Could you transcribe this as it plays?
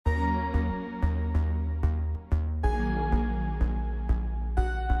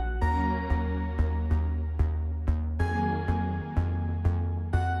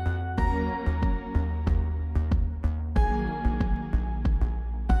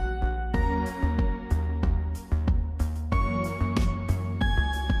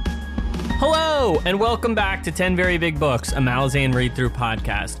Hello, and welcome back to 10 Very Big Books, a Malazan read-through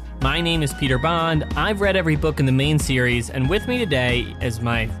podcast. My name is Peter Bond. I've read every book in the main series, and with me today is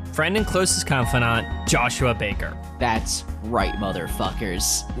my friend and closest confidant, Joshua Baker. That's right,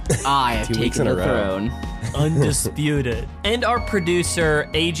 motherfuckers. I have 2 weeks taken in a the row. throne. Undisputed. And our producer,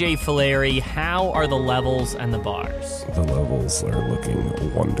 AJ Fileri. How are the levels and the bars? The levels are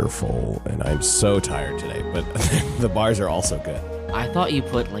looking wonderful, and I'm so tired today, but the bars are also good. I thought you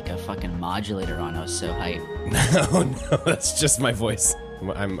put like a fucking modulator on. I was so hyped. No, that's just my voice.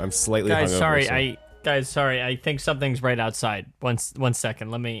 I'm slightly Guys, hungover. sorry. I think something's right outside. One second.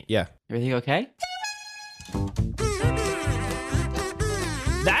 Let me... Yeah. Everything okay?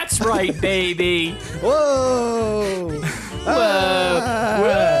 That's right, baby. Whoa!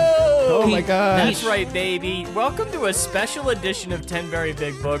 Whoa. Oh my god. That's right, baby. Welcome to a special edition of 10 Very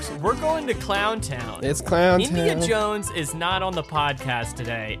Big Books. We're going to Clown Town. It's Clown India Town. Jones is not on the podcast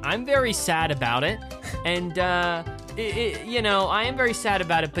today. I'm very sad about it. And, I am very sad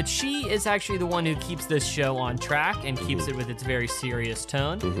about it, but she is actually the one who keeps this show on track and keeps it with its very serious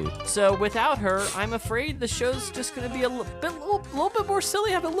tone. So without her, I'm afraid the show's just going to be a little bit more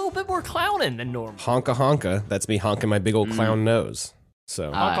silly, have a little bit more clowning than normal. Honka honka. That's me honking my big old clown nose.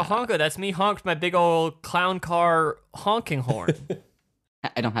 So Honka honka, that's me honked my big old clown car honking horn.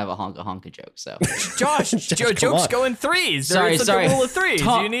 I don't have a honka joke, so. Josh, jokes on. go in threes. Sorry. There's a rule of threes.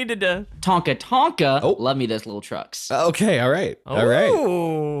 You needed to... Tonka. Oh. Love me those little trucks. okay, all right. All right.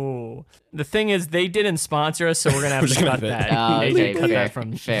 Oh. The thing is, they didn't sponsor us, so we're gonna have to cut that. Okay, cut that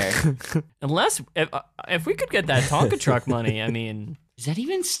from... fair. Unless, if we could get that Tonka truck money, I mean... Is that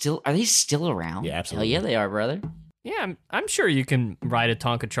even still? Are they still around? Yeah, absolutely. Hell yeah, they are, brother. Yeah, I'm sure you can ride a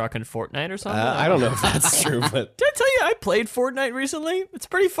Tonka truck in Fortnite or something. I don't know if that's true, but Did I tell you I played Fortnite recently? It's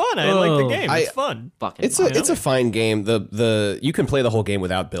pretty fun. I like the game. It's fun. Fucking it's a fine game. The you can play the whole game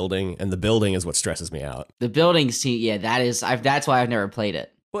without building, and the building is what stresses me out. the building scene. Yeah, that's why I've never played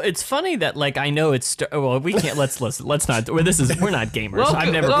it. Well, it's funny that I know it's well, we can't let's not. We're not gamers.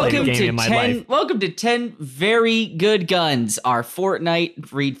 I've never played a game in my life. Welcome to 10 Very Good Guns, our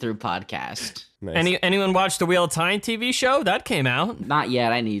Fortnite read-through podcast. Nice. Anyone watch the Wheel of Time TV show that came out? Not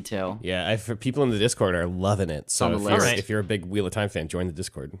yet. I need to. Yeah, for people in the Discord are loving it. So On the if list. you're, Alright. if you're a big Wheel of Time fan, join the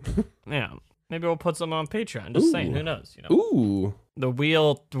Discord. Yeah, maybe we'll put some on Patreon. Just saying, who knows? Ooh. The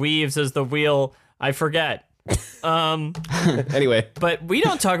wheel weaves as the wheel. I forget. Anyway, But we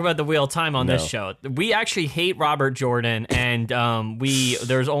don't talk about the Wheel of Time on this No. show. We actually hate Robert Jordan, and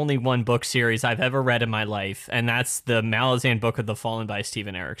there's only one book series I've ever read in my life, and that's the Malazan Book of the Fallen by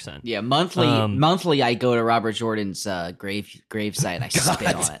Stephen Erickson. Yeah, monthly I go to Robert Jordan's grave site. I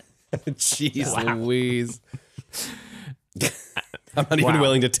spit on it. jeez Louise. I'm not even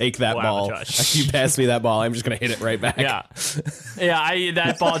willing to take that Wow, ball. Josh. If you pass me that ball, I'm just gonna hit it right back. Yeah,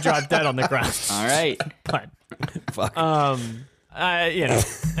 that ball dropped dead on the ground. All right. But Fuck.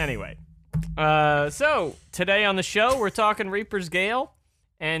 anyway. So today on the show, we're talking Reaper's Gale,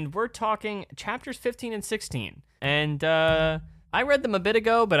 and we're talking chapters 15 and 16. And I read them a bit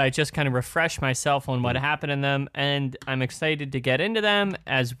ago, but I just kind of refreshed myself on what happened in them, and I'm excited to get into them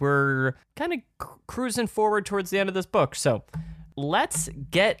as we're kind of cruising forward towards the end of this book. So let's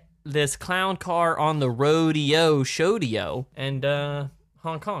get this clown car on the rodeo shodio and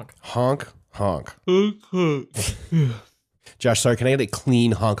honk honk. Honk, honk. Josh, sorry, can I get a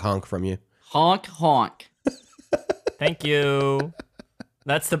clean honk honk from you? Honk, honk. Thank you.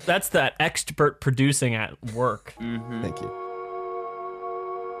 That's that expert producing at work. Thank you.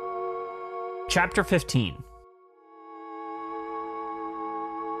 Chapter 15.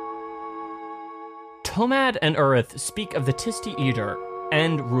 Tomad and Urith speak of the Tisti Eater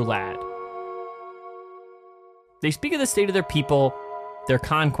and Rulad. They speak of the state of their people, their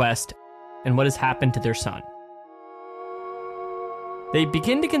conquest, and what has happened to their son. They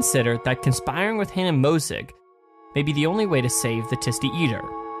begin to consider that conspiring with Hanan Mosig may be the only way to save the Tisti Eater,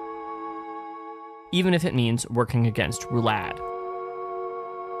 even if it means working against Rulad.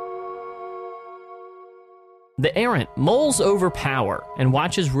 The errant mulls over power and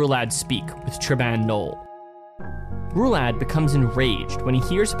watches Rulad speak with Triban Knoll. Rulad becomes enraged when he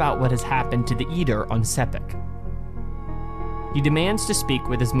hears about what has happened to the Eater on Sepik. He demands to speak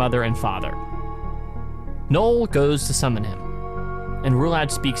with his mother and father. Knoll goes to summon him, and Rulad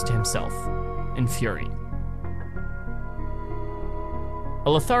speaks to himself in fury.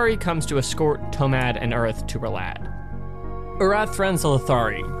 Alathari comes to escort Tomad and Urith to Rulad. Urath threatens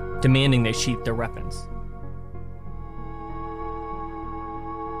Alathari, demanding they sheath their weapons.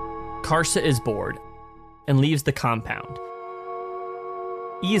 Karsa is bored and leaves the compound,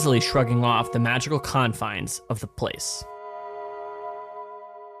 easily shrugging off the magical confines of the place.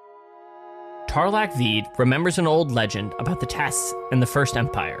 Tarlac Veed remembers an old legend about the tests in the First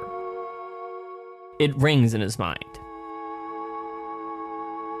Empire. It rings in his mind.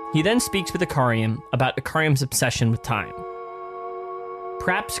 He then speaks with Ikariam about Ikariam's obsession with time.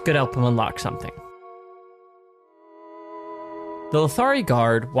 Perhaps it could help him unlock something. The Lethari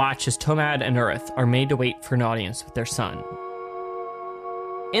Guard watch as Tomad and Urith are made to wait for an audience with their son.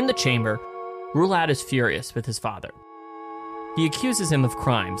 In the chamber, Rulad is furious with his father. He accuses him of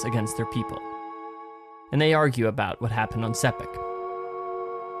crimes against their people, and they argue about what happened on Sepik.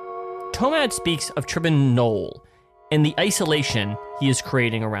 Tomad speaks of Tribun Nol and the isolation he is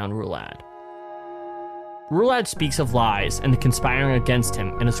creating around Rulad. Rulad speaks of lies and the conspiring against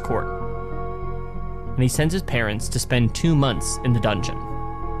him in his court, and he sends his parents to spend 2 months in the dungeon.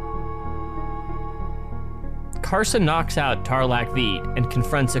 Karsa knocks out Tarlac Veed and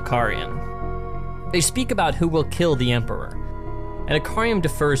confronts Ikariam. They speak about who will kill the Emperor, and Ikariam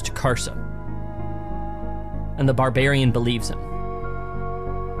defers to Karsa, and the barbarian believes him.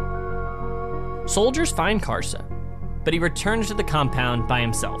 Soldiers find Karsa, but he returns to the compound by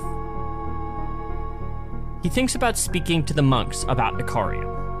himself. He thinks about speaking to the monks about Ikariam.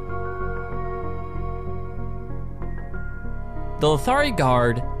 The Lethari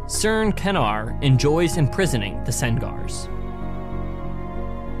Guard, Cern Kenar, enjoys imprisoning the Sengars.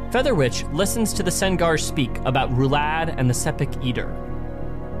 Featherwitch listens to the Sengars speak about Rulad and the Sepik Eater.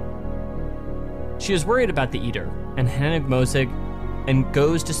 She is worried about the Eater and Hanig Mosig and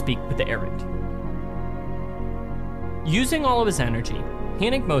goes to speak with the Errant. Using all of his energy,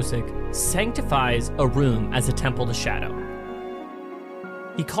 Hanig Mosig sanctifies a room as a temple to Shadow.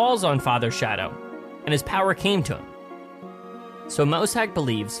 He calls on Father Shadow, and his power came to him. So Mosag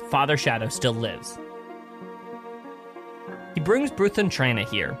believes Father Shadow still lives. He brings Bruthan Trana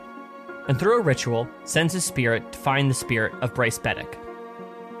here, and through a ritual, sends his spirit to find the spirit of Bryce Bedek.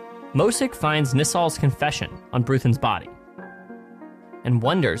 Mosig finds Nissal's confession on Bruthan's body, and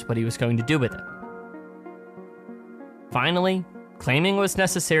wonders what he was going to do with it. Finally, claiming it was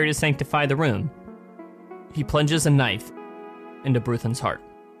necessary to sanctify the room, he plunges a knife into Bruthan's heart.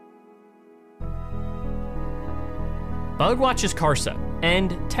 Bug watches Karsa,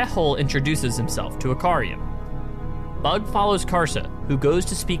 and Tehol introduces himself to Ikariam. Bug follows Karsa, who goes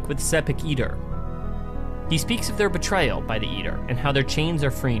to speak with Sepik Eater. He speaks of their betrayal by the Eater and how their chains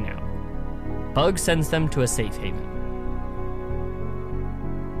are free now. Bug sends them to a safe haven.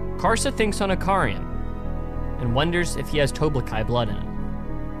 Karsa thinks on Ikariam and wonders if he has Toblakai blood in him.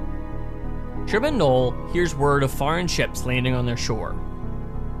 Tribun Nol hears word of foreign ships landing on their shore,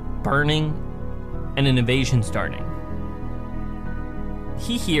 burning, and an invasion starting.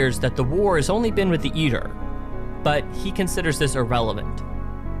 He hears that the war has only been with the Eater, but he considers this irrelevant,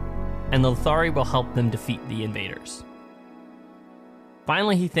 and the Lethari will help them defeat the invaders.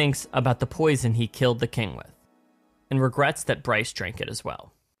 Finally, he thinks about the poison he killed the king with, and regrets that Bryce drank it as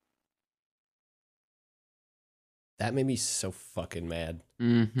well. That made me so fucking mad.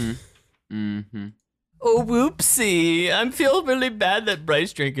 Mm-hmm. Mm-hmm. Oh, whoopsie. I feel really bad that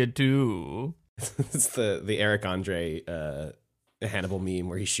Bryce drank it too. It's the Eric Andre Hannibal meme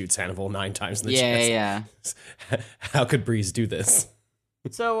where he shoots Hannibal 9 times in the chest. Yeah. How could Breeze do this?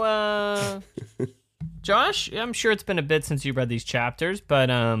 So, Josh, I'm sure it's been a bit since you read these chapters,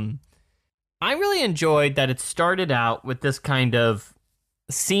 but I really enjoyed that it started out with this kind of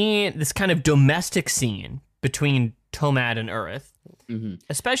scene, this kind of domestic scene between Tomad and Urith. Mm-hmm.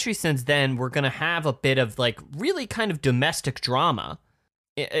 Especially since then we're going to have a bit of like really kind of domestic drama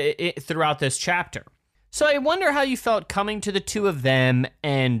throughout this chapter. So I wonder how you felt coming to the two of them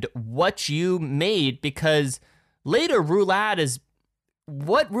and what you made, because later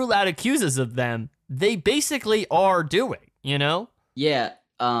what Rulad accuses of them, they basically are doing, you know? Yeah,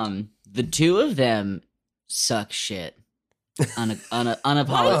 the two of them suck shit.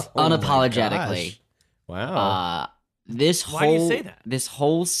 Unapologetically. Wow. Why do you say that? This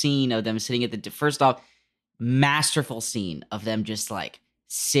whole scene of them sitting at the first off, masterful scene of them just like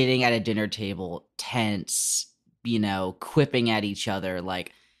sitting at a dinner table, tense, quipping at each other.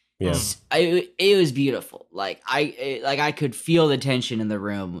 Like, it was beautiful. Like I could feel the tension in the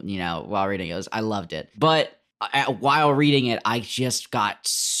room, while reading it. I loved it. But while reading it, I just got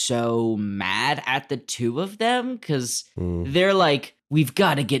so mad at the two of them because they're like, we've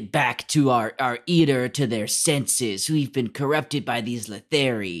got to get back to our Eater, to their senses. We've been corrupted by these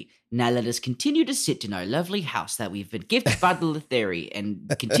Lethari. Now let us continue to sit in our lovely house that we've been gifted by the Lethari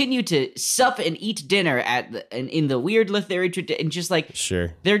and continue to sup and eat dinner in the weird Lethari tradition. And just like,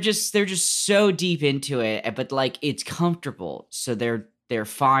 sure, they're just so deep into it, but like it's comfortable. So they're they're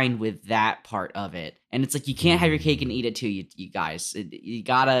fine with that part of it. And it's like, you can't have your cake and eat it too, you guys. You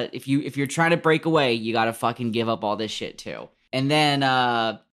gotta, if you're trying to break away, you gotta fucking give up all this shit too. And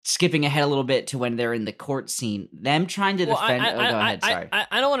then skipping ahead a little bit to when they're in the court scene, them trying to defend. Go ahead. Sorry,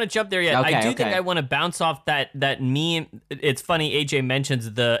 I don't want to jump there yet. Okay, I do think I want to bounce off that meme. It's funny. AJ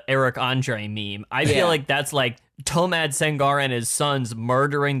mentions the Eric Andre meme. I feel like that's like Tomad Sengar and his sons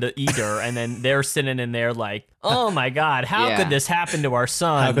murdering the Eater, and then they're sitting in there like, oh my god, how could this happen to our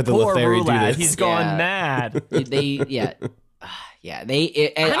son? How could the Poor Letheri do Rulad, this? he's gone mad. I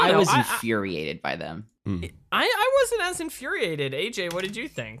was infuriated by them. I wasn't as infuriated. AJ, what did you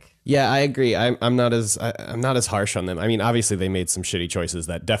think? Yeah, I agree. I'm not as harsh on them. I mean, obviously they made some shitty choices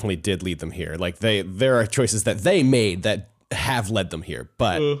that definitely did lead them here. Like there are choices that they made that have led them here.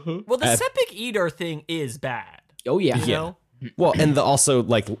 But well, the Sepik Eater thing is bad. Oh yeah, you know? Well, and also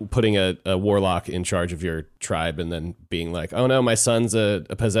like putting a warlock in charge of your tribe and then being like, oh no, my son's a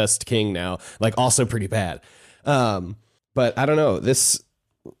possessed king now. Like also pretty bad. But I don't know. This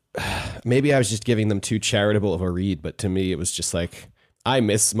maybe I was just giving them too charitable of a read, but to me it was just like, I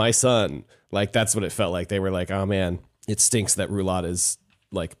miss my son. Like that's what it felt like. They were like, oh man, it stinks that Rulad is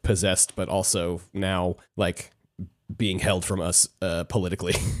like possessed, but also now like being held from us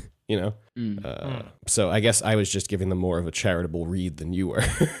politically. You know? So I guess I was just giving them more of a charitable read than you were.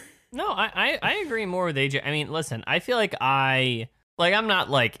 No, I agree more with AJ. I mean, listen, I feel like I'm not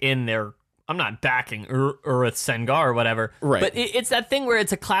like in there. I'm not backing Urith Sengar or whatever. Right. But it's that thing where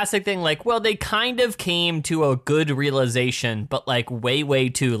it's a classic thing like, well, they kind of came to a good realization, but like way, way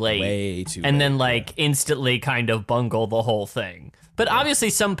too late. Way too late. And then like instantly kind of bungle the whole thing. But obviously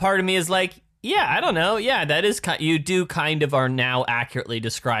some part of me is like, yeah, I don't know. Yeah, that is you do kind of are now accurately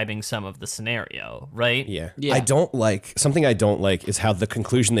describing some of the scenario, right? Yeah. Something I don't like is how the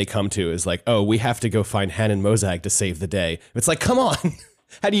conclusion they come to is like, oh, we have to go find Hanan Mozag to save the day. It's like, come on.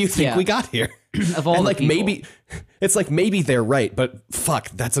 How do you think we got here? Of all and the like people. maybe they're right, but fuck,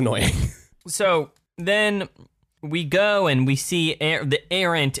 that's annoying. So then we go and we see the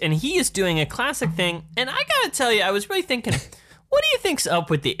errant, and he is doing a classic thing. And I gotta tell you, I was really thinking, what do you think's up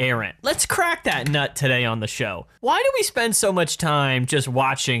with the errant? Let's crack that nut today on the show. Why do we spend so much time just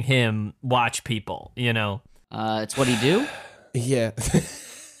watching him watch people, you know? It's what he do. Yeah.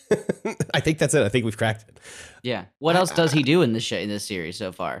 I think that's it. I think we've cracked it. Yeah. What else does he do in this series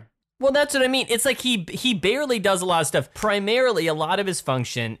so far? Well, that's what I mean. It's like he barely does a lot of stuff. Primarily, a lot of his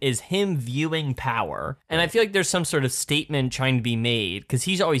function is him viewing power. And I feel like there's some sort of statement trying to be made, because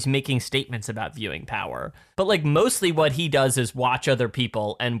he's always making statements about viewing power. But like mostly what he does is watch other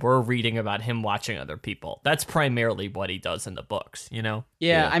people, and we're reading about him watching other people. That's primarily what he does in the books, you know?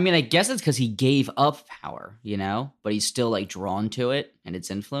 Yeah. I mean, I guess it's because he gave up power, you know, but he's still like drawn to it and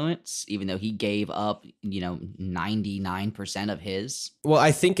its influence, even though he gave up, 99% of his. Well,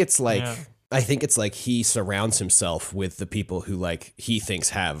 I think it's like he surrounds himself with the people who like he thinks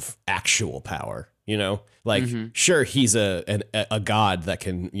have actual power, you know? Like sure, he's a god that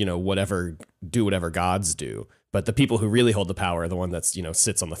can, do whatever gods do. But the people who really hold the power are the one that's,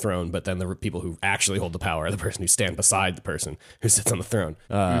 sits on the throne. But then the people who actually hold the power are the person who stand beside the person who sits on the throne.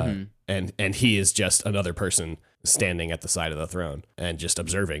 And he is just another person standing at the side of the throne and just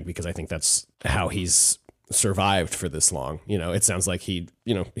observing, because I think that's how he's survived for this long. It sounds like he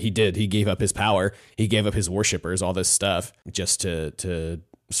gave up his power. He gave up his worshipers, all this stuff just to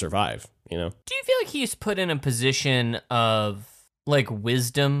survive, Do you feel like he's put in a position of like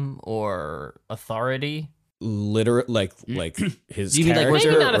wisdom or authority? Literally, like his Do you mean like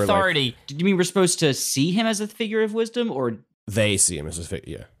character, maybe not or authority. Do you mean we're supposed to see him as a figure of wisdom, or they see him as a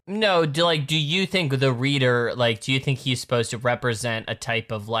figure? Yeah. No, do you think the reader, do you think he's supposed to represent a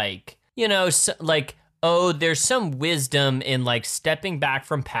type of there's some wisdom in stepping back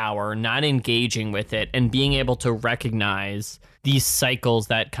from power, not engaging with it, and being able to recognize these cycles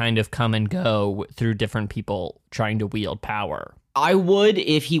that kind of come and go through different people trying to wield power? I would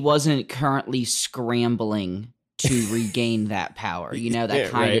if he wasn't currently scrambling to regain that power,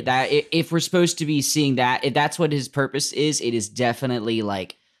 if we're supposed to be seeing that, if that's what his purpose is, it is definitely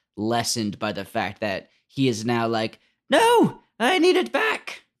lessened by the fact that he is now no, I need it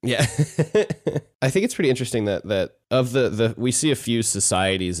back. Yeah. I think it's pretty interesting that of the we see a few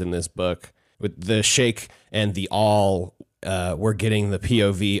societies in this book with the Sheikh and the All, we're getting the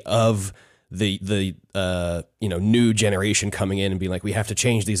POV of the new generation coming in and being like, we have to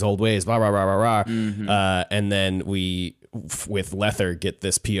change these old ways, blah, blah, blah, blah, blah. And then we, with Lether, get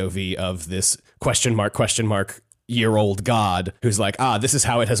this POV of this question mark year-old god who's like, this is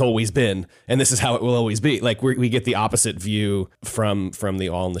how it has always been, and this is how it will always be. We get the opposite view from the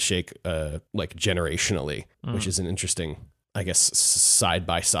All and the Sheikh, generationally, which is an interesting I guess, side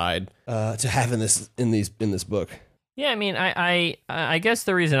by side to have in this book. Yeah, I mean, I guess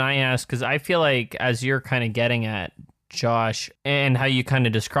the reason I ask, because I feel like, as you're kind of getting at, Josh, and how you kind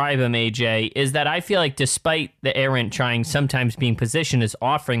of describe him, AJ, is that I feel like despite the errant trying, sometimes being positioned as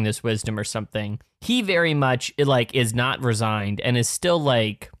offering this wisdom or something, he very much like is not resigned and is still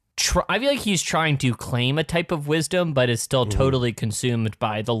like, I feel like he's trying to claim a type of wisdom, but is still totally consumed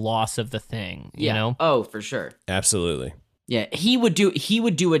by the loss of the thing, you know? Oh, for sure. Absolutely. Yeah, he would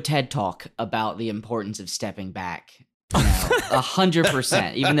do a TED Talk about the importance of stepping back,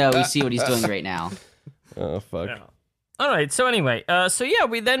 100%, even though we see what he's doing right now. Oh, fuck. Yeah. All right. So anyway,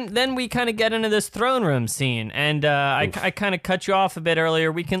 we then we kind of get into this throne room scene, and I kind of cut you off a bit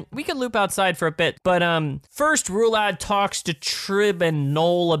earlier. We can loop outside for a bit, but first Rulad talks to Trib and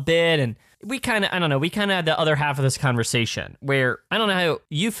Noel a bit, and we kind of had the other half of this conversation where I don't know how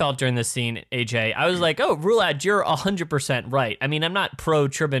you felt during this scene, AJ. I was like, oh, Rulad, you're 100% right. I mean, I'm not pro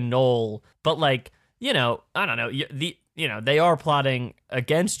Trib and Noel, but like, I don't know, they are plotting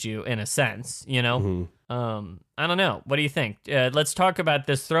against you in a sense, Mm-hmm. I don't know. What do you think? Let's talk about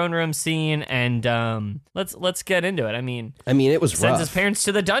this throne room scene, and let's get into it. I mean, it was sends rough. his parents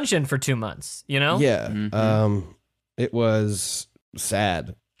to the dungeon for 2 months. Yeah. Mm-hmm. It was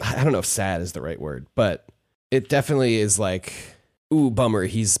sad. I don't know if sad is the right word, but it definitely is like, ooh, bummer.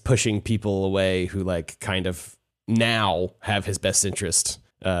 He's pushing people away who like kind of now have his best interest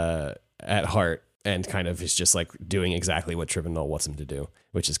at heart. And kind of is just like doing exactly what Trib and Noel wants him to do,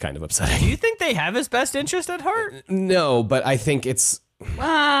 which is kind of upsetting. Do you think they have his best interest at heart? No, but I think it's.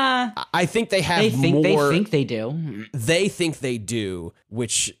 I think they have more. They think they do. They think they do,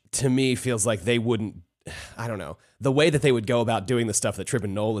 which to me feels like they wouldn't. I don't know. The way that they would go about doing the stuff that Trib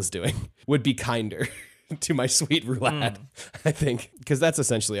and Noel is doing would be kinder to my sweet Rulad, I think, because that's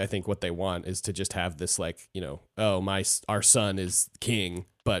essentially, I think, what they want is to just have this like, our son is king.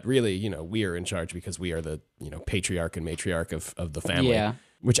 But really, we are in charge because we are the, patriarch and matriarch of the family. Yeah.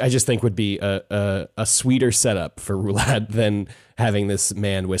 Which I just think would be a sweeter setup for Rulad than having this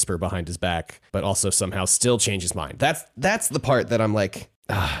man whisper behind his back, but also somehow still change his mind. That's the part that I'm like,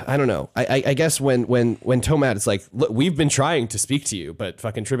 I don't know. I guess when Tomad is like, look, we've been trying to speak to you, but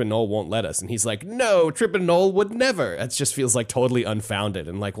fucking Trib and Noel won't let us. And he's like, no, Trib and Noel would never. It just feels like totally unfounded.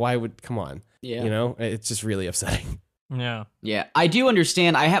 And like, come on. Yeah. It's just really upsetting. Yeah. Yeah, I do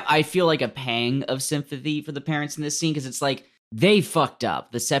understand. I feel like a pang of sympathy for the parents in this scene because it's like they fucked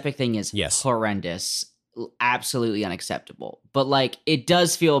up. The Sepik thing is horrendous, absolutely unacceptable. But like it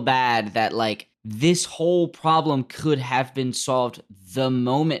does feel bad that like this whole problem could have been solved the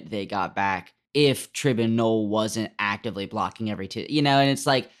moment they got back if Trib and Noel wasn't actively blocking and it's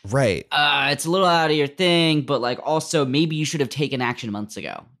like, right. It's a little out of your thing, but like also maybe you should have taken action months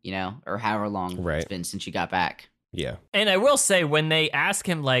ago, or however long it's been since you got back. Yeah. And I will say, when they ask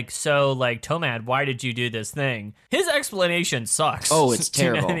him, like, so, like, Tomad, why did you do this thing? His explanation sucks. Oh, it's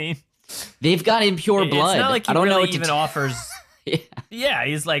terrible. You know what I mean? They've got impure blood. It's not like he I don't really know what even offers. Yeah,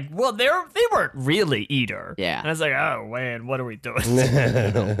 he's like, well, they weren't really either. Yeah. And I was like, oh, man, what are we doing?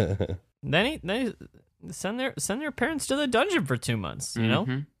 Then they send their parents to the dungeon for 2 months,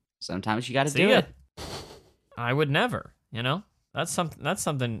 Sometimes you got to do it. I would never, That's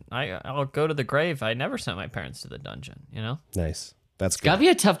something I'll go to the grave. I never sent my parents to the dungeon, Nice. That's good. Gotta be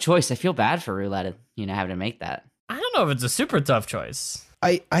a tough choice. I feel bad for Rulad, having to make that. I don't know if it's a super tough choice.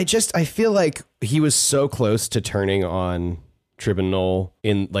 I feel like he was so close to turning on Trib and Noel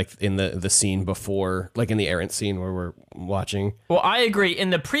in the scene before, like in the errant scene where we're watching. Well, I agree.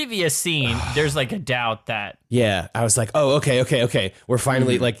 In the previous scene, there's like a doubt that. Yeah, I was like, oh, okay. We're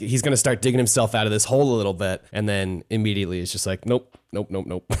finally like he's gonna start digging himself out of this hole a little bit, and then immediately it's just like, nope.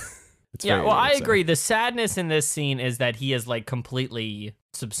 It's yeah, very well, I sad. agree. The sadness in this scene is that he is like completely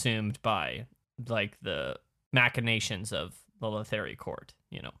subsumed by like the machinations of the Letheri court.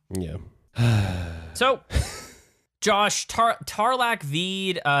 Yeah. So. Josh, Tarlak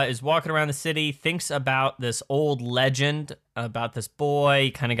Veed is walking around the city, thinks about this old legend about this boy.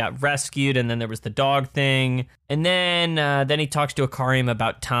 He kind of got rescued, and then there was the dog thing. And then he talks to Akarium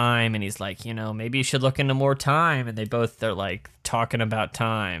about time, and he's like, maybe you should look into more time. And they're like talking about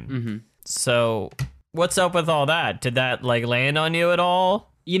time. Mm-hmm. So what's up with all that? Did that like land on you at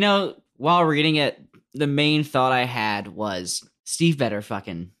all? While reading it, the main thought I had was Steve better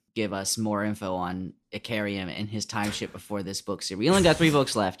fucking give us more info on Akarium and his time ship before this book series. We only got 3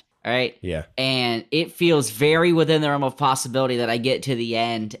 books left, all right? Yeah. And it feels very within the realm of possibility that I get to the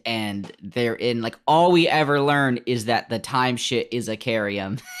end and they're in, like, all we ever learn is that the time shit is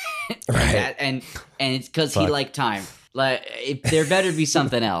Akarium. Right. and it's because he liked time. Like, there better be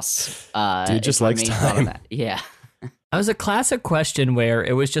something else. Dude just likes time. Yeah. It was a classic question where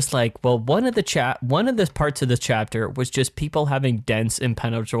it was just like, well, one of the parts of this chapter was just people having dense,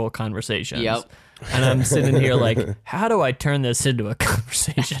 impenetrable conversations. Yep. And I'm sitting here like, how do I turn this into a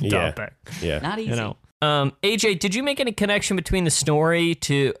conversation topic? Yeah. Not easy. You know. AJ, did you make any connection between the story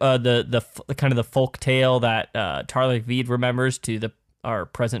to the kind of the folk tale that Tarlik Veed remembers to our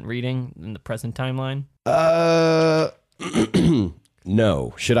present reading in the present timeline?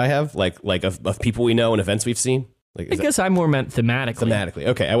 No. Should I have like of people we know and events we've seen? Like, I guess I more meant thematically. Thematically,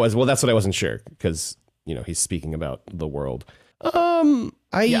 okay. Well, that's what I wasn't sure because he's speaking about the world.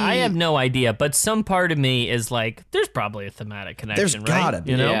 I have no idea, but some part of me is like, there's probably a thematic connection. There's gotta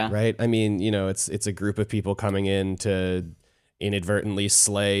be, Yeah. right? I mean, it's a group of people coming in to inadvertently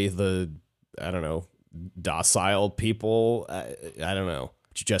slay the, I don't know, docile people. I don't know.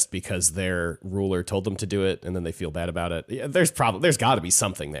 Just because their ruler told them to do it and then they feel bad about it. Yeah, there's got to be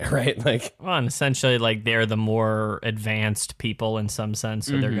something there, right? Like, well, and essentially, like, they're the more advanced people in some sense,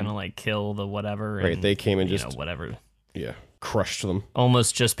 so they're gonna like kill the whatever. Right, and, they came and just whatever. Yeah, crushed them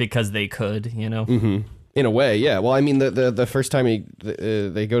Almost just because they could, Mm-hmm. In a way, yeah. Well, I mean, the first time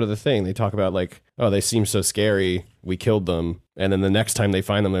they go to the thing, they talk about like, oh, they seem so scary, we killed them, and then the next time they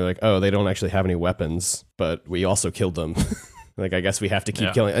find them, they're like, oh, they don't actually have any weapons, but we also killed them. Like, I guess we have to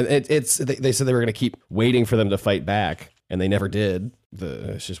keep killing. They said they were going to keep waiting for them to fight back, and they never did.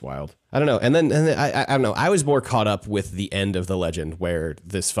 It's just wild. I don't know. And then I don't know. I was more caught up with the end of the legend where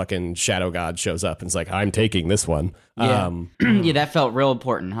this fucking shadow god shows up and is like, I'm taking this one. Yeah. Yeah, that felt real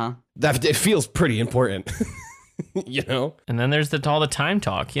important, huh? It feels pretty important. And then there's all the time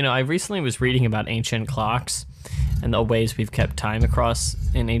talk. I recently was reading about ancient clocks and the ways we've kept time across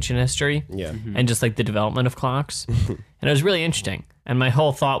in ancient history. Yeah. And just like the development of clocks. And it was really interesting. And my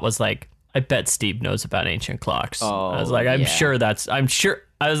whole thought was like, I bet Steve knows about ancient clocks. Oh, I was like, I'm sure.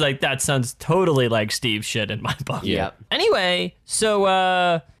 I was like, that sounds totally like Steve's shit in my book. Yeah. Anyway,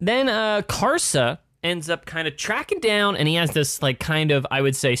 so then Karsa ends up kind of tracking down, and he has this like kind of, I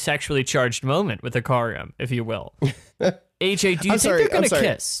would say, sexually charged moment with Ikariam, if you will. AJ, do you think they're going to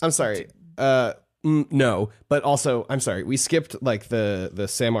kiss? I'm sorry. No, but also, I'm sorry. We skipped like the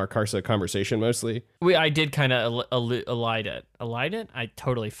Samar Karsa conversation mostly. I did kind of elide it. Elide it? I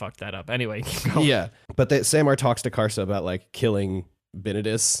totally fucked that up. Anyway, keep going. Yeah, but Samar talks to Karsa about like killing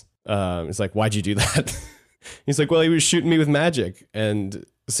Benedis. It's like, why'd you do that? He's like, well, he was shooting me with magic, and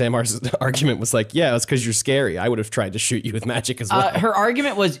Samar's argument was like, yeah, it's because you're scary. I would have tried to shoot you with magic as well. Her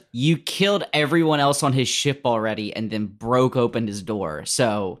argument was, you killed everyone else on his ship already and then broke open his door.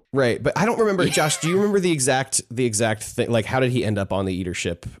 So right, but I don't remember. Josh, do you remember the exact thing? Like, how did he end up on the Eater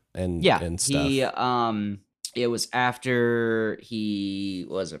ship and stuff? He it was after he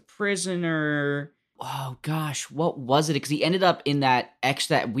was a prisoner. Oh gosh, what was it? Because he ended up in that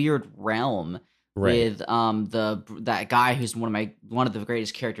weird realm. Right. With that guy who's one of the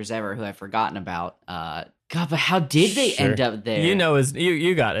greatest characters ever, who I've forgotten about. God, but how did they end up there?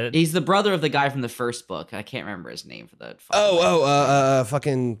 You got it. He's the brother of the guy from the first book. I can't remember his name for the.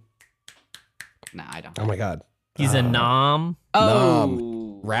 Fucking. Nah, I don't. Oh my god. He's a Nom.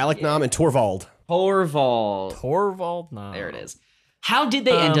 Oh, Ralik Nom and Torvald. Torvald Nom. There it is. How did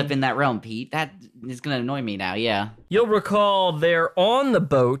they end up in that realm, Pete? That is gonna annoy me now. Yeah. You'll recall they're on the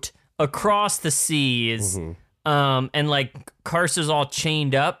boat across the seas, and like Karsa's all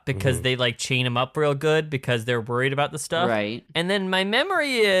chained up because they like chain him up real good because they're worried about the stuff. Right. And then my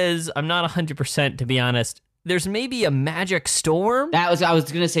memory is, I'm not 100% to be honest, there's maybe a magic storm. I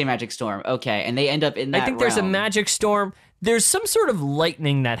was gonna say magic storm. Okay, and they end up in that. I think there's a magic storm. There's some sort of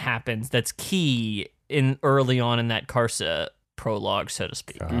lightning that happens that's key in early on in that Karsa prologue, so to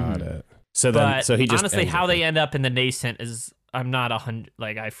speak. Got it. So he just honestly, how they end up in the nascent is, I'm not 100.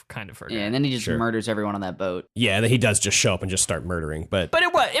 Like, I kind of forgot. Yeah, and then he just murders everyone on that boat. Yeah, and then he does just show up and just start murdering. But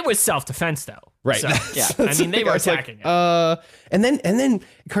it was self-defense though. Right. So, yeah. I mean, they were attacking it. And then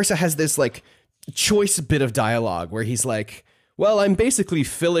Karsa has this like choice bit of dialogue where he's like, "Well, I'm basically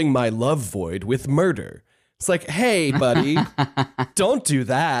filling my love void with murder." It's like, "Hey, buddy, don't do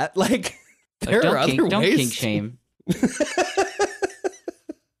that." Like, there are other ways. Don't kink shame.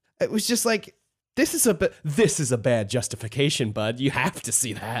 It was just like, this is a bad justification, bud. You have to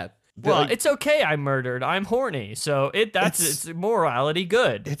see that. Well, it's okay. I'm murdered. I'm horny. So it's morality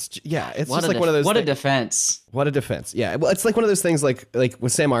good. It's just like one of those. What a defense. What a defense. Yeah. Well, it's like one of those things like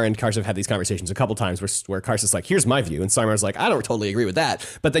with Samar and Karsa have had these conversations a couple times where Karsa's like, here's my view. And Samar's like, I don't totally agree with that.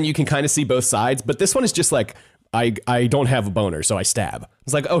 But then you can kind of see both sides. But this one is just like, I don't have a boner, so I stab.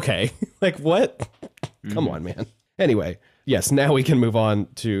 It's like, okay, like what? Come on, man. Anyway. Yes, now we can move on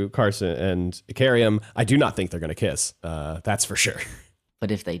to Karsa and Ikariam. I do not think they're going to kiss. That's for sure.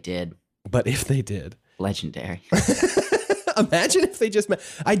 But if they did. Legendary. Imagine if they just met.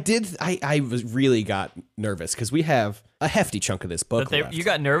 I really got nervous because we have a hefty chunk of this book left. You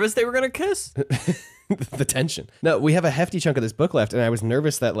got nervous they were going to kiss? The tension. No, we have a hefty chunk of this book left, and I was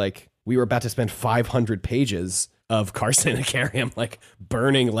nervous that like we were about to spend 500 pages of Carson and Carium like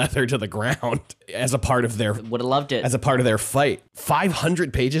burning Lether to the ground as a part of their would have loved it as a part of their fight.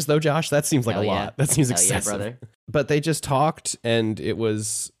 500 pages though, Josh. That seems like a lot. That seems excessive. Brother. But they just talked, and it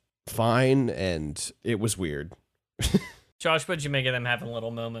was fine, and it was weird. Josh, what'd you make of them having a little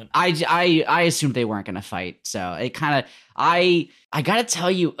moment? I assumed they weren't gonna fight, so it kind of I gotta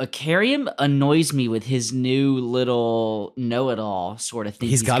tell you, Carium annoys me with his new little know-it-all sort of thing.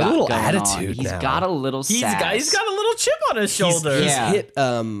 He's got a little attitude. He's got a little. He's got a little chip on his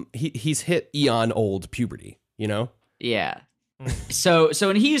shoulder. He's hit Eon old puberty. You know. Yeah. So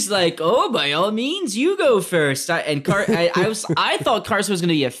and he's like, oh, by all means, you go first. I thought Carson was going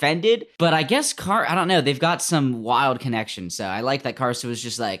to be offended, but I guess I don't know. They've got some wild connection. So I like that Carson was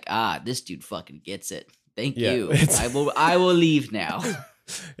just like, this dude fucking gets it. Thank you. I will leave now.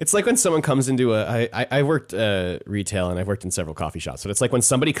 It's like when someone comes into I worked retail and I've worked in several coffee shops, but it's like when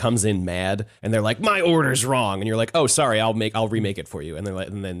somebody comes in mad and they're like, my order's wrong, and you're like, oh, sorry, I'll remake it for you, and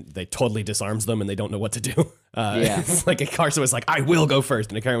then they totally disarms them and they don't know what to do. It's like a Carson was like, I will go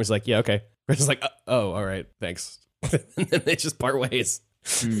first, and a Karen was like, yeah, okay. Carson's like, oh, all right, thanks. And then they just part ways.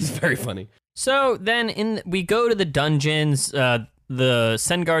 It's very funny. So then we go to the dungeons. The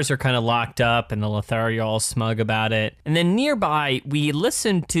Sengars are kind of locked up, and the Lethari are all smug about it. And then nearby, we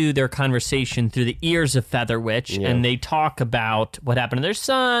listen to their conversation through the ears of Featherwitch, and they talk about what happened to their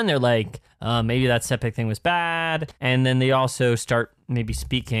son. They're like, maybe that Sepik thing was bad. And then they also start maybe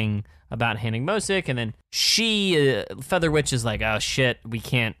speaking about handing Mosik, and then Featherwitch is like, oh shit, we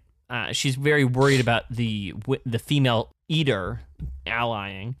can't. She's very worried about the female eater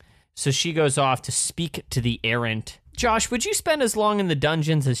allying. So she goes off to speak to the errant. Josh, would you spend as long in the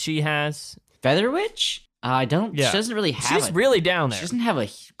dungeons as she has? Featherwitch? I don't. Yeah. She doesn't really have. She's really down there. She doesn't have a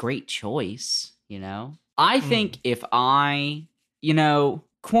great choice, you know. I think if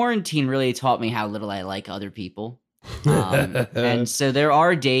quarantine really taught me how little I like other people, and so there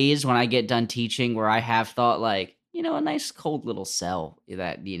are days when I get done teaching where I have thought like, a nice cold little cell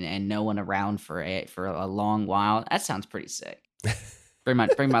that and no one around for a long while. That sounds pretty sick. My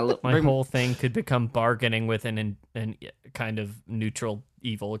whole thing could become bargaining with an kind of neutral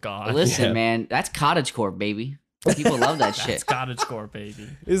evil god. Listen, man, that's cottagecore, baby. People love that shit. That's cottagecore, baby.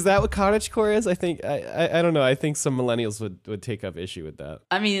 Is that what cottagecore is? I think I don't know. I think some millennials would take up issue with that.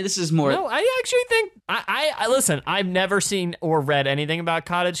 I mean, this is more. No, I actually think I listen. I've never seen or read anything about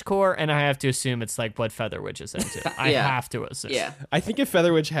cottagecore, and I have to assume it's like what Featherwitch is into. I have to assume. Yeah. I think if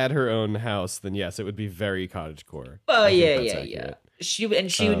Featherwitch had her own house, then yes, it would be very cottagecore. Oh yeah. She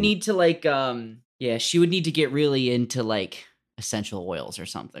would need to she would need to get really into like essential oils or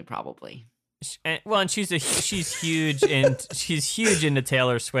something probably. And she's huge and she's huge into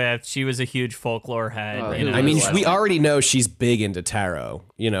Taylor Swift. She was a huge folklore head. I mean, we already know she's big into tarot,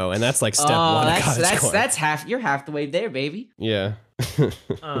 and that's like step one of cottagecore. That's you're half the way there, baby. Yeah.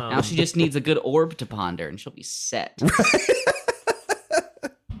 Now she just needs a good orb to ponder and she'll be set.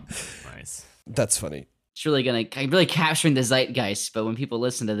 Nice. That's funny. It's really capturing the zeitgeist, but when people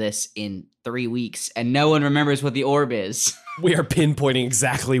listen to this in 3 weeks and no one remembers what the orb is. We are pinpointing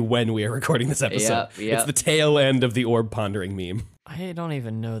exactly when we are recording this episode. Yep. It's the tail end of the orb pondering meme. I don't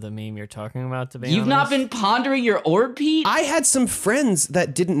even know the meme you're talking about, to be You've honest. not been pondering your orb, Pete? I had some friends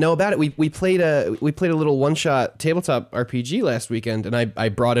that didn't know about it. We played a little one-shot tabletop RPG last weekend, and I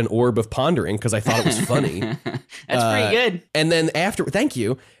brought an orb of pondering because I thought it was funny. That's pretty good. And then thank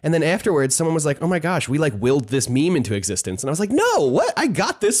you. And then afterwards, someone was like, "Oh my gosh, we like willed this meme into existence." And I was like, "No, what? I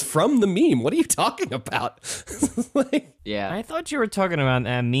got this from the meme. What are you talking about?" Yeah. I thought you were talking about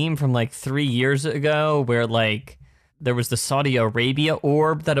that meme from like 3 years ago where like there was the Saudi Arabia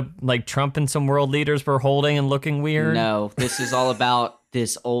orb that like Trump and some world leaders were holding and looking weird. No, this is all about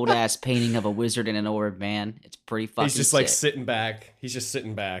this old ass painting of a wizard in an orb, man. It's pretty fucking He's just sick. like sitting back. He's just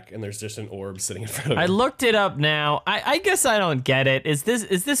sitting back, and there's just an orb sitting in front of him. I looked it up now. I guess I don't get it. Is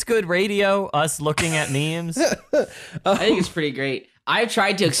this good radio? Us looking at memes? I think it's pretty great. I've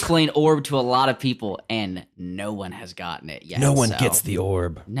tried to explain orb to a lot of people, and no one has gotten it yet. No one gets the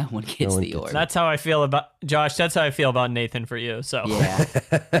orb. No one gets the orb. That's how I feel about Josh. That's how I feel about Nathan for you. So yeah,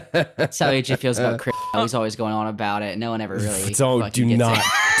 that's how AJ feels about Chris. He's always going on about it. No one ever really. Do not do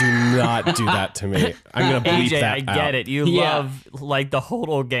that to me. I'm gonna bleep AJ, that I out. get it. You love like the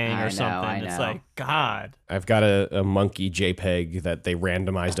Hodel gang or something. I know. It's like God. I've got a monkey JPEG that they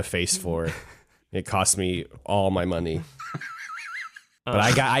randomized a face for. It cost me all my money. But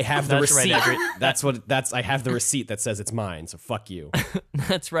I have the That's receipt. right, I have the receipt that says it's mine. So fuck you.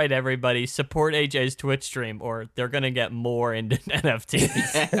 That's right, everybody. Support AJ's Twitch stream, or they're gonna get more into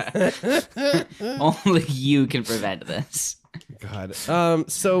NFTs. Only you can prevent this. God.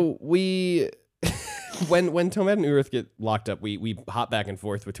 So we, when Tomed and Urith get locked up, we hop back and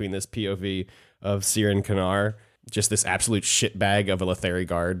forth between this POV of Siren Kanar, just this absolute shitbag of a Lethari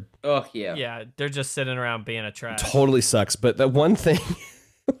guard. Oh yeah. Yeah, they're just sitting around being a trash. Totally sucks. But the one thing,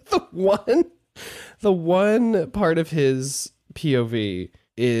 the one part of his POV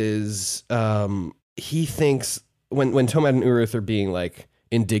is he thinks when Tomed and Urith are being like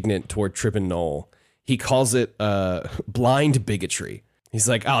indignant toward Trip and Noel, he calls it blind bigotry. He's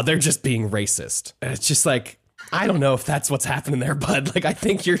like, oh, they're just being racist. And it's just like, I don't know if that's what's happening there, bud. Like, I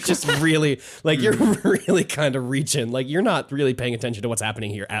think you're just really, like, you're really kind of reaching. Like, you're not really paying attention to what's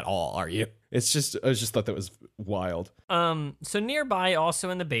happening here at all, are you? It's just, I just thought that was wild. So nearby, also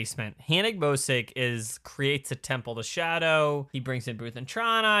in the basement, Hanig Mosig creates a temple to Shadow. He brings in Bruth and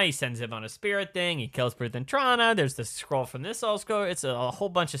Trana. He sends him on a spirit thing. He kills Bruth and Trana. There's this scroll from this all scroll. It's a whole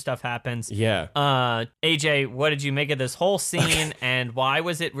bunch of stuff happens. Yeah. AJ, what did you make of this whole scene, and why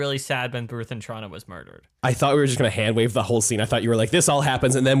was it really sad when Bruth and Trana was murdered? I thought we were just going to hand wave the whole scene. I thought you were like, this all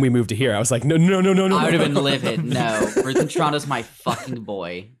happens, and then we move to here. I was like, no. I would have been livid. No. Bruth and Trana's my fucking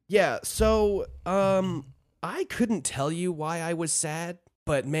boy. Yeah, so I couldn't tell you why I was sad,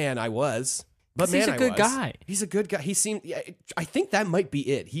 but man, I was. But man, he's a good guy. He's a good guy. He seemed. Yeah, I think that might be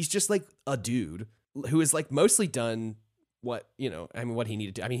it. He's just like a dude who has like mostly done what what he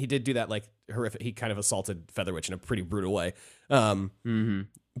needed to. I mean, he did do that like horrific. He kind of assaulted Featherwitch in a pretty brutal way.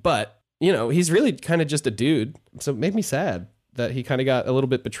 But he's really kind of just a dude. So it made me sad that he kind of got a little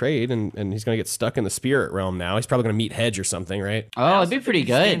bit betrayed, and he's going to get stuck in the spirit realm now. He's probably going to meet Hedge or something, right? Oh, it'd be pretty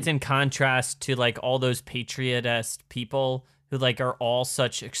good. Stands in contrast to like all those patriot-esque people who like are all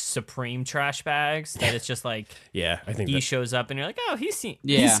such supreme trash bags that it's just like yeah, I think he shows up and you're like, oh, he's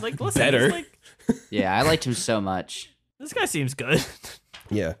like listen, better. He's like, yeah, I liked him so much. This guy seems good.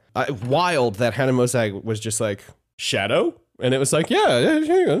 Yeah, wild that Hanig Mosig was just like Shadow, and it was like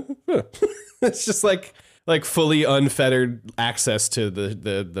yeah. It's just like fully unfettered access to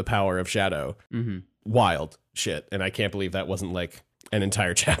the power of Shadow. Mm-hmm. Wild shit. And I can't believe that wasn't like an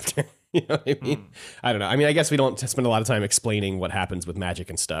entire chapter. You know what I mean? I don't know. I mean, I guess we don't spend a lot of time explaining what happens with magic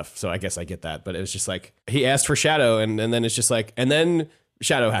and stuff. So I guess I get that. But it was just like, he asked for Shadow and then it's just like, and then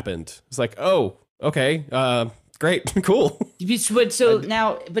Shadow happened. It's like, oh, okay. Great. Cool.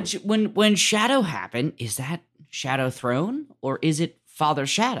 But when Shadow happened, is that Shadow Throne or is it Father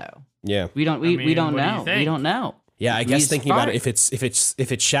Shadow? Yeah, we don't know. We don't know. Yeah, I guess thinking about it, if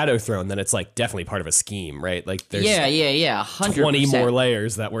it's Shadow Throne, then it's like definitely part of a scheme, right? Like there's 100%. 20 more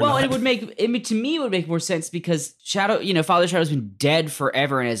layers that were. Well, it would make to me it would make more sense because Father Shadow's been dead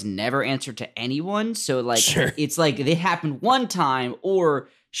forever and has never answered to anyone. So like It's like they happened one time, or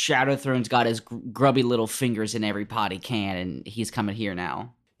Shadow Throne's got his grubby little fingers in every pot he can, and he's coming here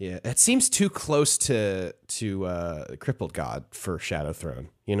now. Yeah, it seems too close to Crippled God for Shadow Throne.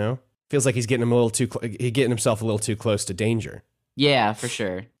 Feels like he's getting himself a little too close to danger. Yeah, for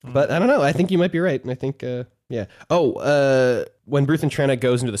sure. But I don't know. I think you might be right. And I think, yeah. Oh, when Bruth and Trana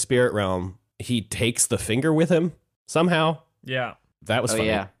goes into the spirit realm, he takes the finger with him somehow. Yeah. That was funny.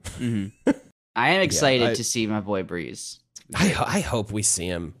 Yeah. Mm-hmm. I am excited to see my boy Breeze. I hope we see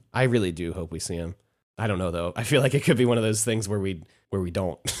him. I really do hope we see him. I don't know, though. I feel like it could be one of those things where we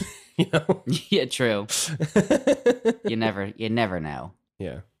don't. Yeah, true. You never know.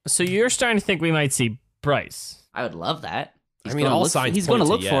 Yeah. So you're starting to think we might see Bryce. I would love that. He's going to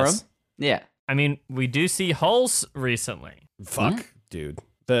look for him. Yeah. I mean, we do see Hulse recently. Fuck, dude.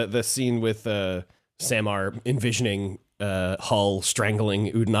 The scene with Samar envisioning Hull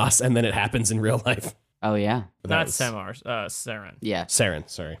strangling Udnas, and then it happens in real life. Oh, yeah. Not Samar, Saren. Yeah. Saren,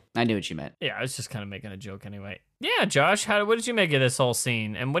 sorry. I knew what you meant. Yeah, I was just kind of making a joke anyway. Yeah, Josh, what did you make of this whole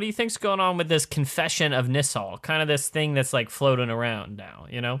scene? And what do you think's going on with this confession of Nissal? Kind of this thing that's like floating around now,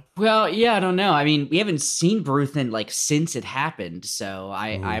 Well, yeah, I don't know. I mean, we haven't seen Bruthen like since it happened, so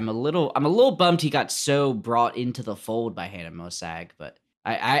I'm a little bummed he got so brought into the fold by Hanig Mosig, but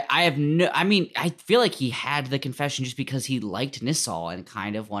I feel like he had the confession just because he liked Nissal and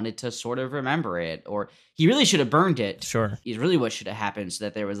kind of wanted to sort of remember it, or he really should have burned it. Sure. Is really what should have happened so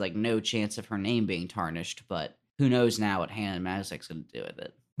that there was like no chance of her name being tarnished, but who knows now what Hanig Mosig's going to do with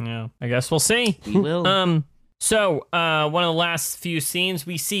it. Yeah, I guess we'll see. We will. So, one of the last few scenes,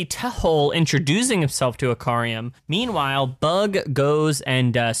 we see Tehol introducing himself to Akarium. Meanwhile, Bug goes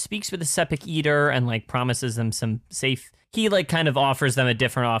and speaks with the Sepik Eater and like promises them some safe. He like kind of offers them a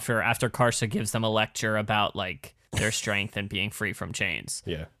different offer after Karsa gives them a lecture about like their strength and being free from chains.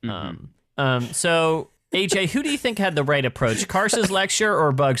 Yeah. So AJ, who do you think had the right approach, Karsa's lecture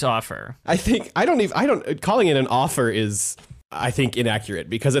or Bug's offer? Calling it an offer is, I think, inaccurate,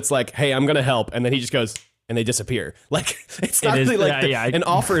 because it's like, hey, I'm gonna help, and then he just goes and they disappear. Like, it's not really like an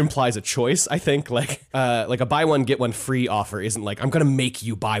offer implies a choice. I think like a buy one get one free offer isn't like, I'm gonna make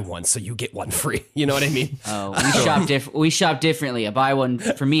you buy one so you get one free. You know what I mean? Oh, we shop differently. A buy one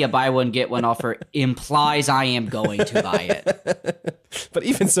get one offer implies I am going to buy it. But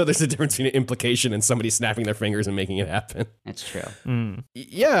even so, there's a difference between an implication and somebody snapping their fingers and making it happen. That's true.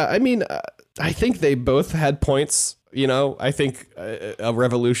 Yeah, I mean, I think they both had points. You know, I think a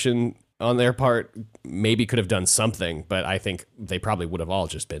revolution on their part maybe could have done something, but I think they probably would have all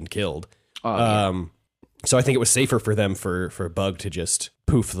just been killed. So I think it was safer for them for Bug to just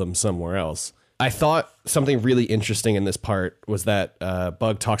poof them somewhere else. I thought something really interesting in this part was that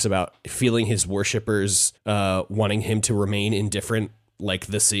Bug talks about feeling his worshippers wanting him to remain indifferent, like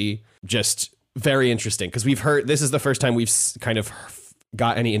the sea. Just very interesting, because we've heard, this is the first time we've kind of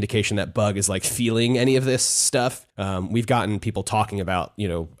got any indication that Bug is like feeling any of this stuff. We've gotten people talking about,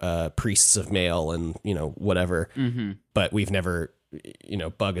 priests of Mail and, whatever, but we've never,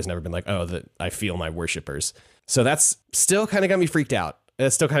 Bug has never been like, oh, that I feel my worshippers. So that's still kind of got me freaked out. And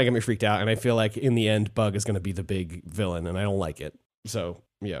I feel like in the end, Bug is going to be the big villain, and I don't like it. So,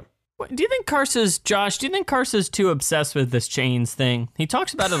 yeah. Do you think Karsa's too obsessed with this chains thing? He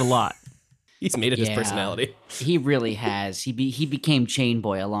talks about it a lot. He's made it his personality. He really has. He became Chain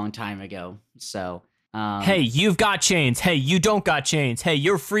Boy a long time ago. So, hey, you've got chains. Hey, you don't got chains. Hey,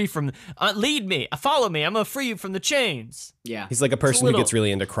 you're free from. Lead me. Follow me. I'm gonna free you from the chains. Yeah. He's like a person who gets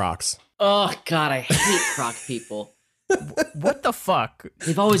really into Crocs. Oh God, I hate Croc people. What the fuck?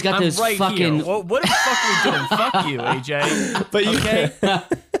 They've always got those right fucking. Here. What the fuck are we doing? Fuck you, AJ. But okay.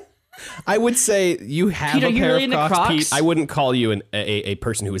 I would say you have Pete, a pair really of Crocs, Pete. I wouldn't call you a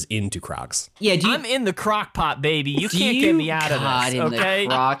person who is into Crocs. Yeah, I'm in the crock pot, baby. You can't get me out of this, okay? In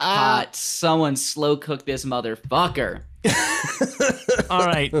the crock pot. Someone slow cook this motherfucker. All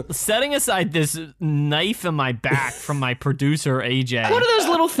right, setting aside this knife in my back from my producer, AJ. What are those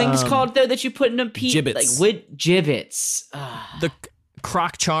little things called, though, that you put in a Pete? Gibbets. Like wood gibbets. The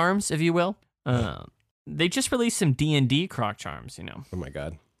croc charms, if you will. They just released some D&D croc charms, Oh, my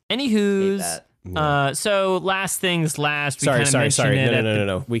God. Anywho's, so last things last. Sorry.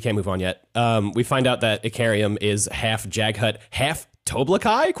 No. We can't move on yet. We find out that Icarium is half Jaghut, half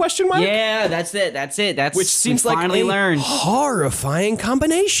Toblakai? ? Yeah, that's it. That's which seems like finally learned. Horrifying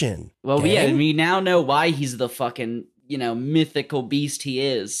combination. Well, yeah, we now know why he's the fucking mythical beast he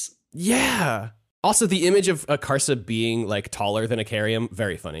is. Yeah. Also, the image of Karsa being like taller than Icarium,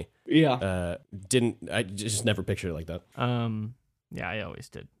 very funny. Yeah. I just never pictured it like that. Yeah, I always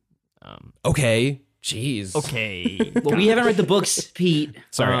did. Okay. Jeez. Okay. Well, we haven't read the books, Pete.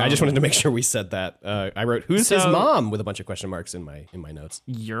 Sorry, I just wanted to make sure we said that. I wrote, "Who's his mom?" with a bunch of question marks in my notes.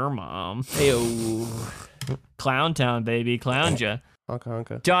 Your mom. Heyo. Clown Town, baby, clowned ya.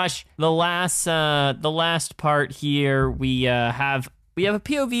 Honka. Josh, the last part here, we have a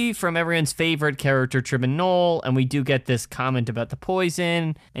POV from everyone's favorite character, Tribune Knoll, and we do get this comment about the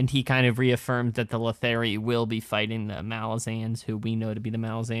poison, and he kind of reaffirmed that the Lethari will be fighting the Malazans, who we know to be the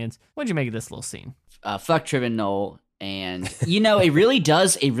Malazans. What'd you make of this little scene? Fuck Tribune Knoll, and it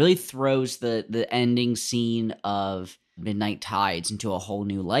really throws the ending scene of Midnight Tides into a whole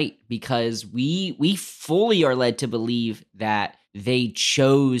new light, because we fully are led to believe that they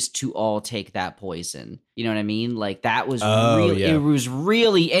chose to all take that poison. You know what I mean? Like that was it was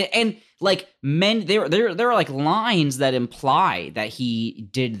really and like there are like lines that imply that he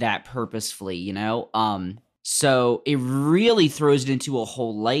did that purposefully, so it really throws it into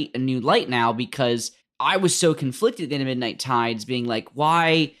a new light now, because I was so conflicted at the end of Midnight Tides, being like,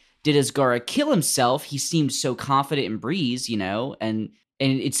 why did Asgara kill himself? He seemed so confident in Breeze, and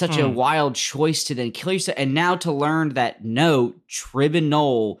it's such a wild choice to then kill yourself. And now to learn that, no, Tribune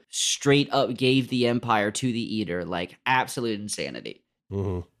Knoll straight up gave the Empire to the Eater. Like, absolute insanity.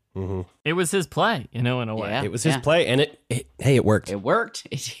 Mm-hmm. Mm-hmm. It was his play, in a way. Yeah, it was his play, and it worked. It worked.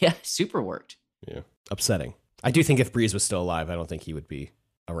 Super worked. Yeah, upsetting. I do think if Breeze was still alive, I don't think he would be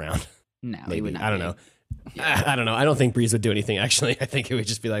around. No, maybe. He would not. I don't know. Yeah. I don't know. I don't think Breeze would do anything, actually. I think it would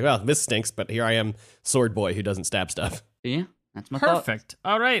just be like, well, this stinks, but here I am, Sword Boy, who doesn't stab stuff. Yeah. That's my Perfect.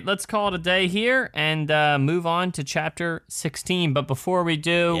 thought. All right, let's call it a day here and move on to chapter 16. But before we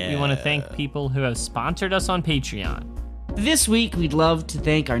do, we want to thank people who have sponsored us on Patreon. This week, we'd love to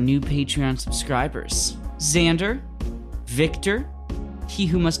thank our new Patreon subscribers: Xander, Victor, He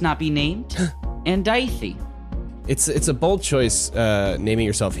Who Must Not Be Named, and Daithi. It's a bold choice, naming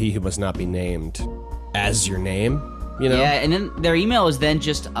yourself He Who Must Not Be Named. as your name. You know? Yeah, and then their email is then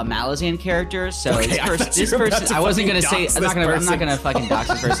just a Malazan character. So Okay, this person, I wasn't gonna say, I'm not gonna fucking dox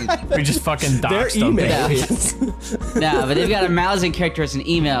this person. We just fucking doxed Their them. email Yeah. is No, but they've got a Malazan character as an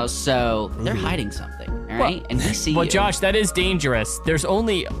email, so they're hiding something. All right, and we see. Well, you. Josh, that is dangerous. There's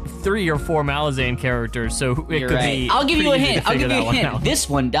only 3 or 4 Malazan characters, so it You're could right. be. I'll give you a pretty easy hint. to I'll figure give you that a one hint. out. This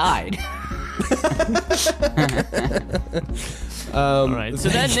one died. All right, so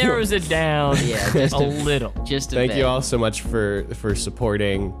that narrows it down Yeah, just a little. Just a Thank bit. you all so much for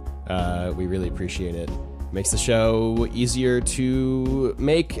supporting. We really appreciate it. Makes the show easier to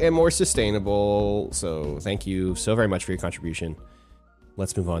make and more sustainable. So thank you so very much for your contribution.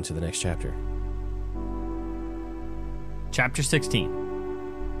 Let's move on to the next chapter. Chapter 16.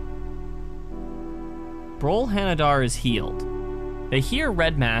 Brol Hanadar is healed. They hear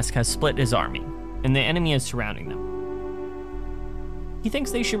Red Mask has split his army, and the enemy is surrounding them. He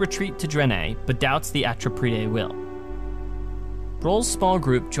thinks they should retreat to Draenei, but doubts the Atrapride will. Brol's small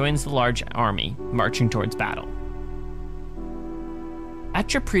group joins the large army, marching towards battle.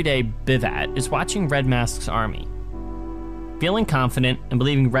 Atrapride Bivat is watching Red Mask's army, feeling confident and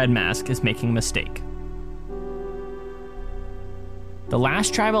believing Red Mask is making a mistake. The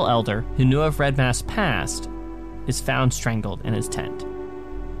last tribal elder who knew of Red Mask's past is found strangled in his tent.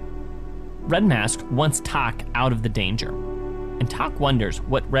 Red Mask wants Tak out of the danger, and Tak wonders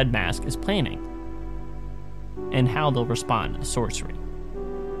what Red Mask is planning and how they'll respond to sorcery.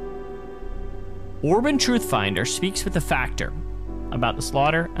 Orban Truthfinder speaks with the Factor about the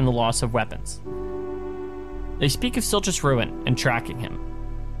slaughter and the loss of weapons. They speak of Silchus Ruin and tracking him.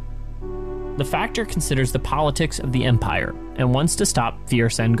 The Factor considers the politics of the Empire and wants to stop Fir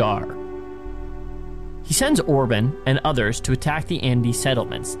Sengar. He sends Orban and others to attack the Andi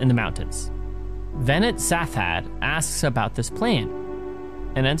settlements in the mountains. Venet Sathad asks about this plan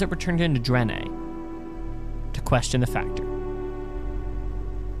and ends up returning to Draenei to question the Factor.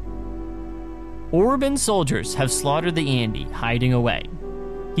 Orban's soldiers have slaughtered the Andi, hiding away.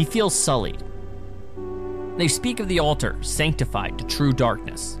 He feels sullied. They speak of the altar sanctified to true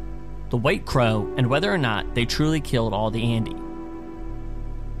darkness, the White Crow, and whether or not they truly killed all the Andi.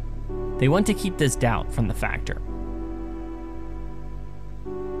 They want to keep this doubt from the Factor.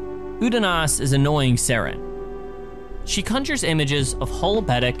 Udanas is annoying Seren. She conjures images of Hull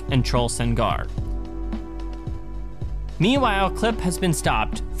Bedek and Troll Sengar. Meanwhile, Clip has been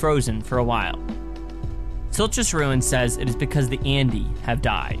stopped, frozen for a while. Silchus Ruin says it is because the Andi have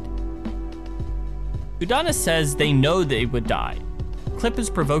died. Udanas says they know they would die. Clip is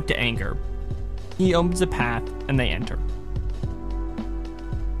provoked to anger. He opens a path and they enter.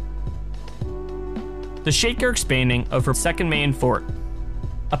 The Sheikh are expanding over Second Main Fort.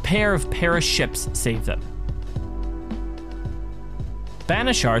 A pair of Paris ships save them.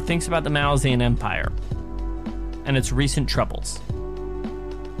 Banishar thinks about the Malazan Empire and its recent troubles,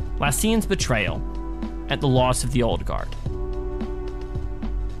 Lassian's betrayal, and the loss of the Old Guard.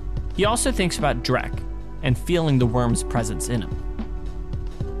 He also thinks about Drek and feeling the worm's presence in him.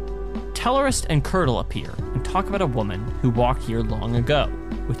 Tellarist and Curdle appear and talk about a woman who walked here long ago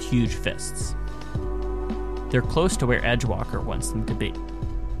with huge fists. They're close to where Edgewalker wants them to be.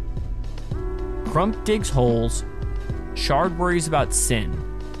 Crump digs holes, Shard worries about Sin,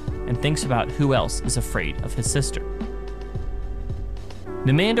 and thinks about who else is afraid of his sister.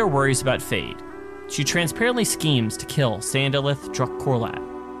 Nimander worries about Fade. She transparently schemes to kill Sandalith Druk-Korlat.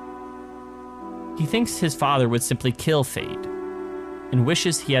 He thinks his father would simply kill Fade, and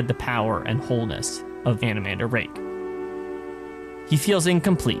wishes he had the power and wholeness of Animander Rake. He feels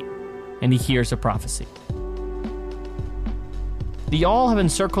incomplete, and he hears a prophecy. The All have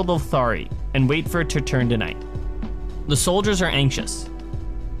encircled Lothari and wait for it to turn to night. The soldiers are anxious.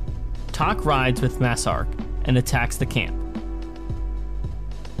 Tak rides with Masark and attacks the camp.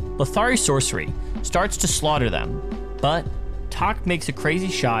 Lothari sorcery starts to slaughter them, but Tak makes a crazy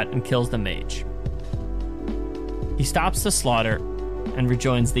shot and kills the mage. He stops the slaughter and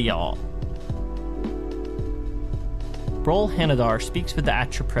rejoins the Yawl. Brol Hanadar speaks with the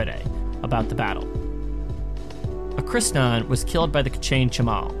Atrapride about the battle. Akrishnan was killed by the K'chain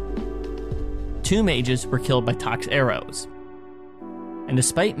Chamal. 2 mages were killed by Tak's arrows. And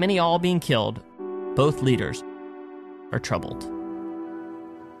despite many all being killed, both leaders are troubled.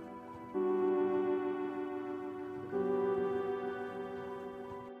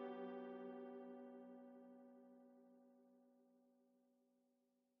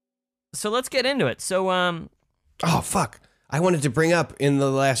 So let's get into it. So, Oh, fuck. I wanted to bring up in the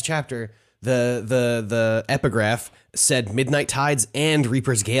last chapter, the epigraph said Midnight Tides and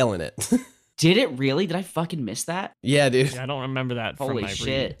Reaper's Gale in it. Did it really? Did I fucking miss that? Yeah, dude. I don't remember that from Holy my shit.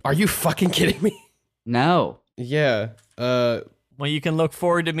 read. Are you fucking kidding me? No. Yeah. Well, you can look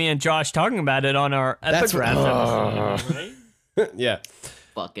forward to me and Josh talking about it on our epigraph episode, right? Yeah.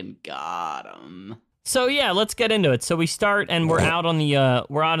 Fucking got him. So yeah, let's get into it. So we start, and we're out in the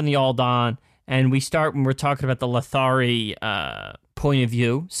Aldan, and we start when we're talking about the Lethari point of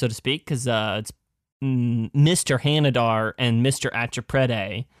view, so to speak, because it's Mr. Hanadar and Mr.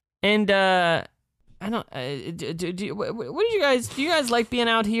 Achaprede. And I don't. What do you guys like being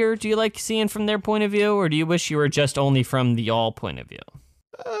out here? Do you like seeing from their point of view, or do you wish you were just only from the all point of view?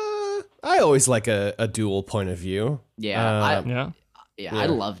 I always like a dual point of view. Yeah. Yeah. I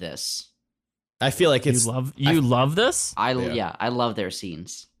love this. I feel like it's you love this. I love their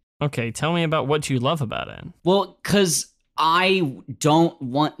scenes. Okay, tell me about what you love about it. Well, because I don't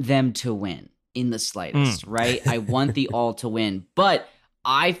want them to win in the slightest, right? I want the all to win, but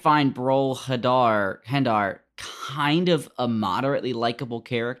I find Brol Hendar kind of a moderately likable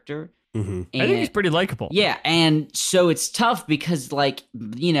character. Mm-hmm. I think he's pretty likable. Yeah, and so it's tough because, like,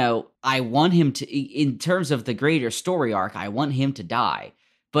 you know, I want him to, in terms of the greater story arc, I want him to die.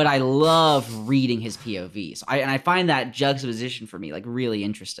 But I love reading his POVs. I find that juxtaposition for me, like, really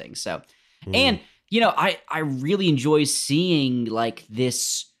interesting. So, and, you know, I really enjoy seeing, like,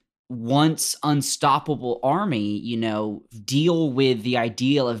 this once unstoppable army, you know, deal with the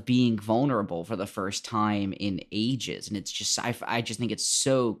ideal of being vulnerable for the first time in ages. And it's just, I just think it's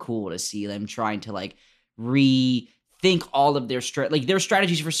so cool to see them trying to, like, rethink all of their their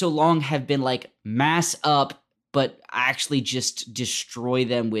strategies for so long have been, like, mass up, but actually just destroy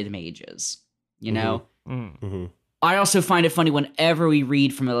them with mages, you know? Mm-hmm. I also find it funny whenever we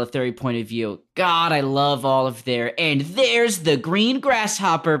read from a Lethari point of view. God, I love all of and there's the Green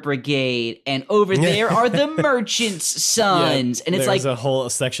Grasshopper Brigade, and over there are the Merchant's Sons. Yeah, and it's there's like a whole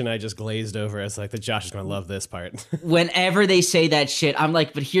section I just glazed over. It's like Josh is going to love this part. Whenever they say that shit, I'm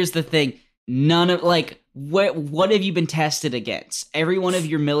like, but here's the thing. None of, like, what have you been tested against? Every one of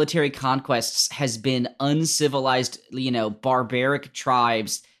your military conquests has been uncivilized, you know, barbaric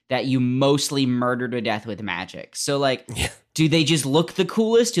tribes that you mostly murder to death with magic. So, like, do they just look the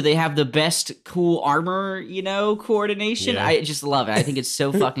coolest? Do they have the best cool armor, you know, coordination? Yeah. I just love it. I think it's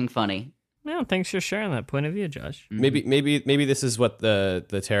so fucking funny. Yeah, thanks for sharing that point of view, Josh. Maybe this is what the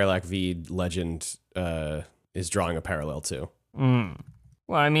Terralac Veed legend is drawing a parallel to.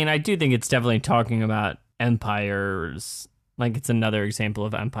 Well, I mean, I do think it's definitely talking about empires. Like, it's another example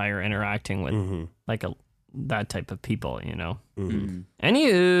of empire interacting with like that type of people, you know.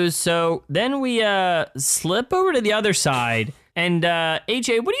 Anywho, so then we slip over to the other side, and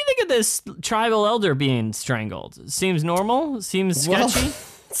AJ, what do you think of this tribal elder being strangled? Seems normal? Seems sketchy?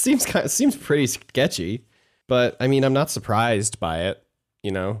 Well, seems pretty sketchy, but I mean, I'm not surprised by it.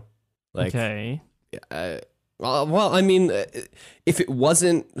 You know, like okay. Well, I mean, if it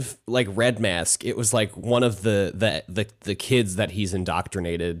wasn't like Red Mask, it was like one of the kids that he's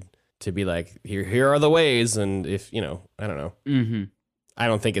indoctrinated to be like, here are the ways, and if you know, I don't know. I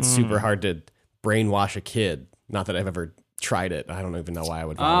don't think it's super hard to brainwash a kid. Not that I've ever tried it. I don't even know why I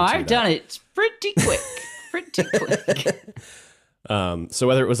would. I've done it. It's pretty quick, So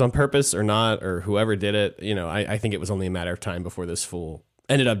whether it was on purpose or not, or whoever did it, you know, I think it was only a matter of time before this fool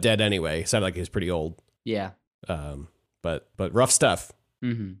ended up dead anyway. Sounded like he was pretty old. Yeah. But rough stuff. I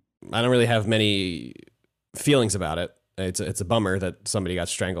don't really have many feelings about it. It's a bummer that somebody got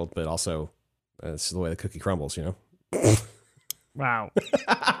strangled, but also it's the way the cookie crumbles, you know. Wow.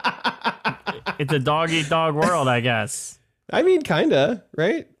 It's a dog-eat-dog world, I guess. I mean, kinda,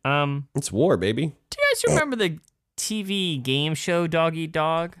 right? It's war, baby. Do you guys remember the TV game show Dog Eat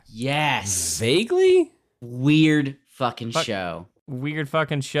Dog? Yes. Vaguely? Weird fucking show. Weird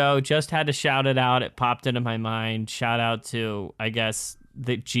fucking show. Just had to shout it out. It popped into my mind. Shout out to, I guess,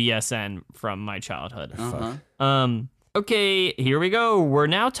 the GSN from my childhood. Okay, here we go. We're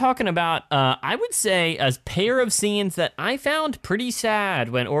now talking about, I would say, a pair of scenes that I found pretty sad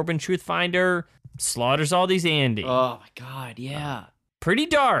when Orban Truthfinder slaughters all these Andy. Oh my god, yeah. Pretty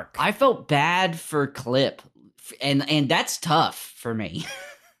dark. I felt bad for Clip, and that's tough for me.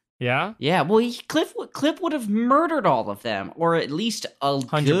 Yeah? Yeah, well, Clip would have murdered all of them, or at least a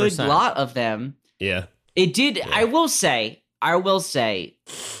 100%. good lot of them. Yeah. It did. Yeah. I will say,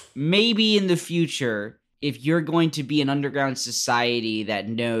 maybe in the future, if you're going to be an underground society that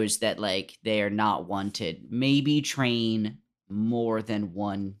knows that, like, they are not wanted, maybe train more than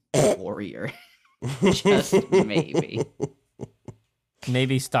one warrior. Just maybe.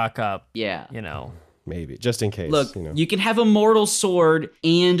 Maybe stock up. Yeah. You know. Maybe, just in case. Look, you know. You can have a mortal sword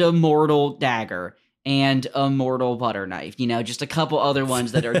and a mortal dagger and a mortal butter knife. You know, just a couple other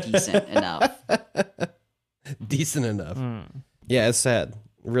ones that are decent enough. Decent enough. Yeah, it's sad.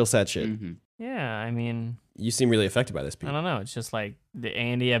 Real sad shit. Yeah, I mean, You seem really affected by this, Pete. I don't know. It's just like the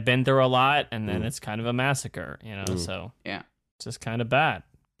Andy have been through a lot, and then it's kind of a massacre, so Yeah. it's just kind of bad.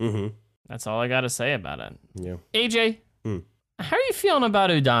 Mm-hmm. That's all I got to say about it. Yeah. AJ, how are you feeling about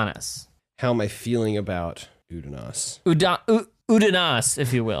Udonis? How am I feeling about Udonis? Udonis,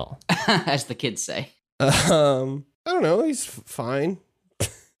 if you will. As the kids say. I don't know. He's fine.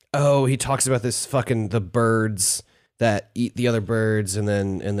 Oh, he talks about this fucking the birds that eat the other birds and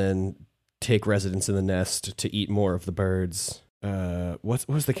then take residence in the nest to eat more of the birds. What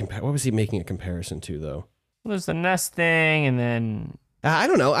was he making a comparison to though? Well, there's the nest thing, and then I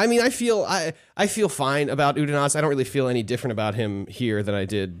don't know. I mean, I feel fine about Udonis. I don't really feel any different about him here than I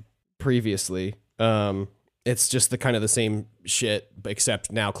did previously. It's just the kind of the same shit,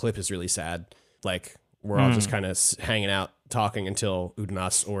 except now Clip is really sad. Like we're all just kind of hanging out, talking until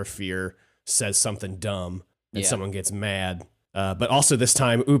Udonis or Fear says something dumb and someone gets mad. But also this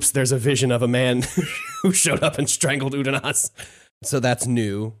time, oops, there's a vision of a man who showed up and strangled Udonis. So that's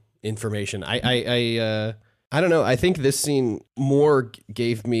new information. I don't know. I think this scene more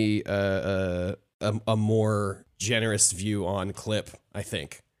gave me a more generous view on Clip, I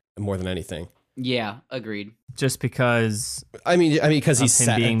think, more than anything. Yeah, agreed. just because I mean, because he's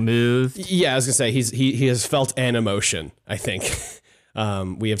him being moved. Yeah, I was gonna say he has felt an emotion. I think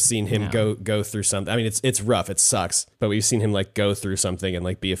we have seen him go through something. I mean, it's rough, it sucks, but we've seen him like go through something and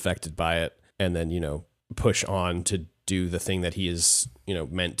like be affected by it, and then push on to do the thing that he is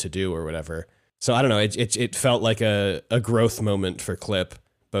meant to do or whatever. So I don't know. It felt like a growth moment for Clip,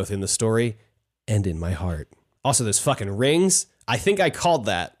 both in the story and in my heart. Also, those fucking rings. I think I called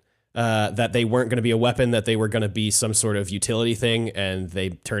that they weren't going to be a weapon, that they were going to be some sort of utility thing, and they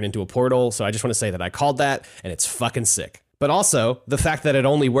turn into a portal. So I just want to say that I called that, and it's fucking sick. But also, the fact that it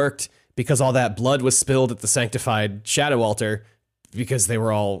only worked because all that blood was spilled at the sanctified Shadow Altar because they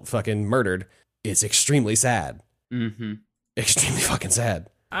were all fucking murdered is extremely sad. Mm-hmm. Extremely fucking sad.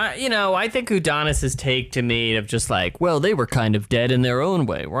 I think Udonis's take to me of just like, well, they were kind of dead in their own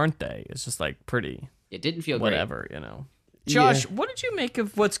way, weren't they? It's just like pretty... It didn't feel whatever, Josh, Yeah. what did you make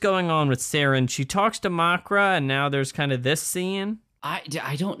of what's going on with Saren? She talks to Makra, and now there's kind of this scene. I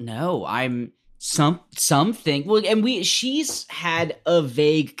don't know. I'm something. Well, and she's had a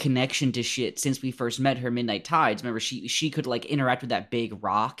vague connection to shit since we first met her, Midnight Tides. Remember, she could like interact with that big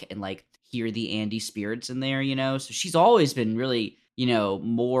rock and like hear the Andy spirits in there, So she's always been really,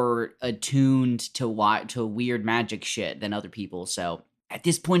 more attuned to weird magic shit than other people. So at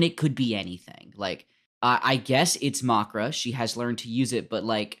this point, it could be anything. Like, I guess it's Makra. She has learned to use it, but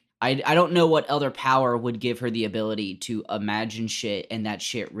like, I don't know what other power would give her the ability to imagine shit and that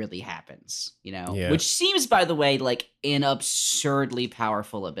shit really happens, Yeah. Which seems, by the way, like an absurdly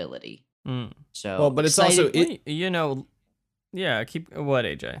powerful ability. Mm. So, Well, but it's also keep what,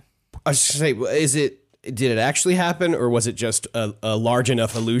 AJ? I was just gonna say, did it actually happen, or was it just a large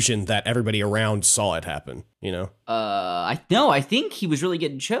enough illusion that everybody around saw it happen? I think he was really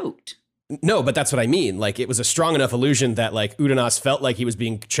getting choked. No, but that's what I mean. Like, it was a strong enough illusion that like Udonis felt like he was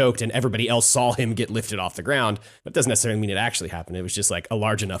being choked, and everybody else saw him get lifted off the ground. But it doesn't necessarily mean it actually happened. It was just like a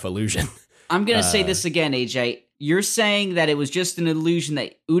large enough illusion. I'm gonna say this again, AJ. You're saying that it was just an illusion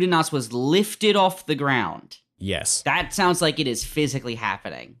that Udonis was lifted off the ground. Yes. That sounds like it is physically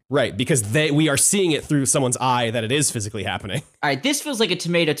happening. Right, because we are seeing it through someone's eye that it is physically happening. All right, this feels like a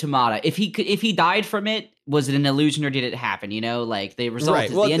tomato. If he died from it, was it an illusion or did it happen? Like the result,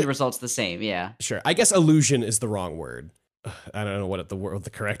 Right. Well, the end result's the same. Yeah. Sure. I guess illusion is the wrong word. I don't know what the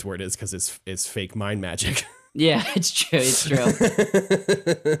correct word is, because it's fake mind magic. Yeah, it's true. It's true.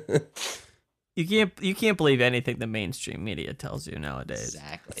 You can't believe anything the mainstream media tells you nowadays.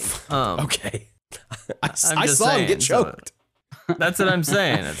 Exactly. Okay. I just saw him saying, get choked. That's what I'm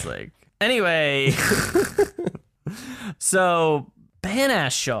saying. It's like, anyway. So,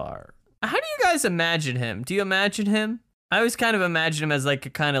 Banashar. How do you guys imagine him? Do you imagine him? I always kind of imagine him as like a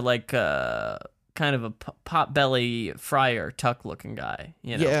kind of a pot-belly friar tuck looking guy.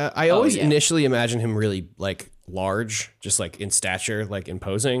 Yeah, I always initially imagine him really like large, just like in stature, like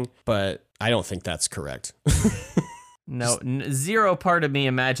imposing, but I don't think that's correct. No, zero part of me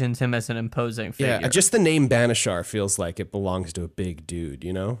imagines him as an imposing figure. Yeah, just the name Banashar feels like it belongs to a big dude,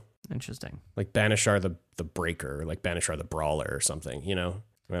 Interesting. Like Banashar the Breaker, or like Banashar the Brawler or something, I don't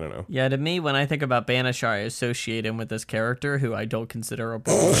know. Yeah, to me, when I think about Banashar, I associate him with this character who I don't consider a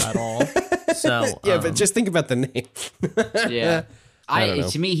brawler at all. So yeah, but just think about the name. Yeah, I don't know.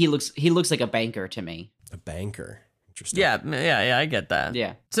 To me, he looks like a banker to me. A banker. Interesting. Yeah, I get that.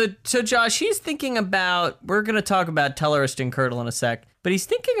 Yeah. So Josh, he's thinking about, we're going to talk about Tellerist and Curdle in a sec, but he's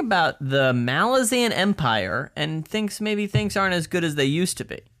thinking about the Malazan Empire and thinks maybe things aren't as good as they used to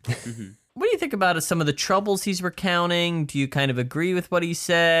be. Mm-hmm. What do you think about some of the troubles he's recounting? Do you kind of agree with what he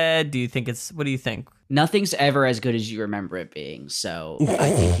said? What do you think? Nothing's ever as good as you remember it being, so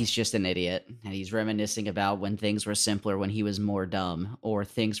I think he's just an idiot, and he's reminiscing about when things were simpler, when he was more dumb, or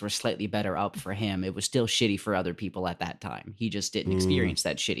things were slightly better up for him. It was still shitty for other people at that time. He just didn't experience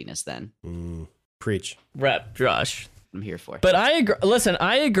that shittiness then. Preach. Rep, Josh. I'm here for it. But I agree. Listen,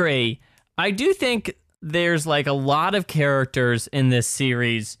 I agree. I do think there's like a lot of characters in this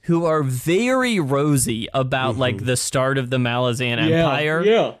series who are very rosy about like the start of the Malazan Empire.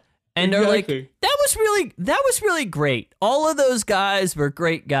 Yeah. And are like, that was really great. All of those guys were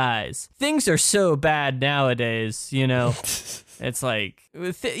great guys. Things are so bad nowadays, you know. It's like,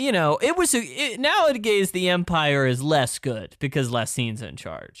 you know, nowadays the Empire is less good because Lassine's in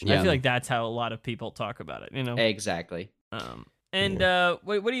charge. Yeah. I feel like that's how a lot of people talk about it, you know. Exactly. What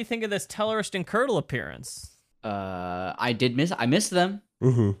do you think of this Tellerist and Curdle appearance? I missed them.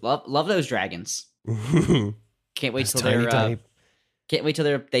 Love those dragons. Can't wait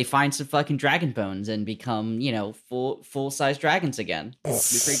till they find some fucking dragon bones and become, you know, full size dragons again. It'll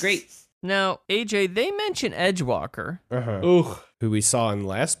be pretty great. Now, AJ, they mention Edgewalker. Who we saw in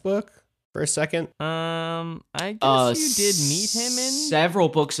last book for a second. I guess you did meet him in several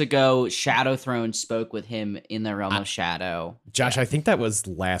books ago. Shadow Throne spoke with him in the Realm of Shadow. Josh, I think that was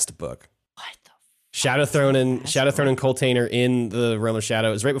last book. What the? Shadow Throne and Coltane are in the Realm of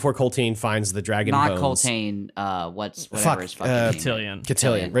Shadow. It's right before Coltane finds the dragon bones. Not Coltane. Whatever his fucking name.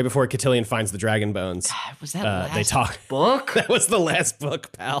 Cotillion. Right before Cotillion finds the dragon bones. God, was that last they talk. book? That was the last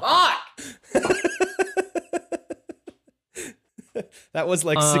book, pal. Fuck! That was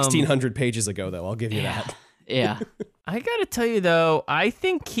like 1,600 pages ago, though. I'll give you that. Yeah. I gotta tell you, though, I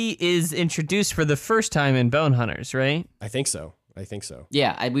think he is introduced for the first time in Bone Hunters, right? I think so.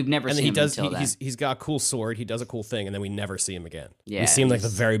 Yeah, we've never And seen then him until then. he's got a cool sword. He does a cool thing, and then we never see him again. Yeah, we see him like the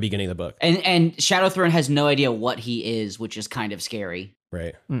very beginning of the book. And Shadow Throne has no idea what he is, which is kind of scary.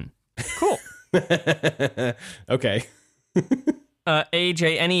 Right. Cool. Okay.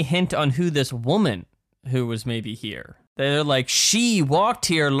 AJ, any hint on who this woman who was maybe here? They're like, she walked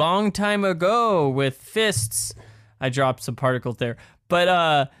here long time ago with fists. I dropped some particles there.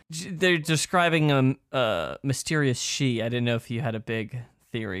 But they're describing a mysterious she. I didn't know if you had a big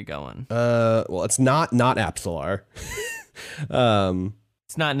theory going. Well, it's not Apsalar. It's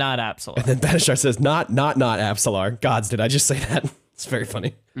not Apsalar. And then Banishar says, not Apsalar. Gods, did I just say that? It's very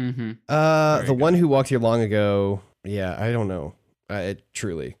funny. Mm-hmm. The one who walked here long ago. Yeah, I don't know.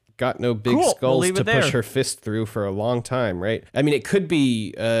 Truly. Got no big skulls to push her fist through for a long time, right? I mean, it could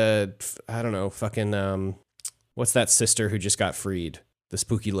be, I don't know, fucking, what's that sister who just got freed? The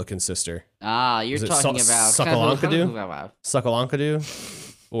spooky looking sister. You're talking about Suckalonkadu?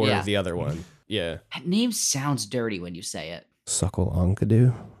 Suckalonkadu? Or the other one? Yeah. That name sounds dirty when you say it.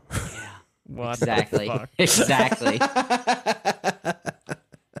 Suckalonkadu? Yeah. What exactly. the fuck? Exactly.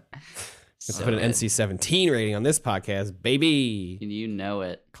 Let's put an NC-17 rating on this podcast, baby. You know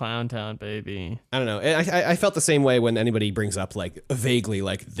it. Clown Town, baby. I don't know. I felt the same way when anybody brings up, like, vaguely,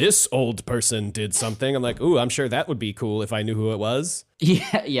 like, this old person did something. I'm like, ooh, I'm sure that would be cool if I knew who it was.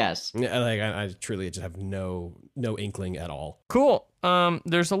 Yeah. Yes. Like, I truly just have no inkling at all. Cool.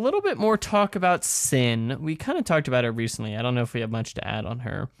 There's a little bit more talk about Sin. We kind of talked about her recently. I don't know if we have much to add on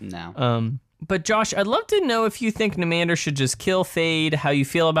her. No. But Josh, I'd love to know if you think Nimander should just kill Fade, how you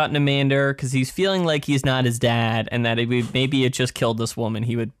feel about Nimander, because he's feeling like he's not his dad, and that maybe it just killed this woman,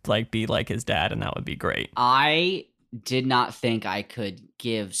 he would like be like his dad, and that would be great. I did not think I could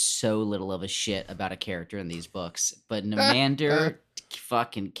give so little of a shit about a character in these books, but Nimander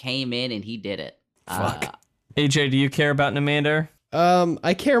fucking came in and he did it. Fuck. AJ, do you care about Nimander?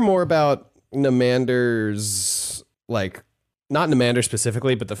 I care more about Nimander's, like, not Nimander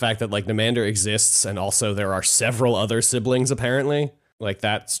specifically, but the fact that, like, Nimander exists and also there are several other siblings, apparently. Like,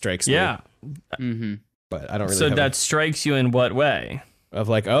 that strikes me. Yeah. Mm-hmm. But I don't really So that strikes you in what way? Of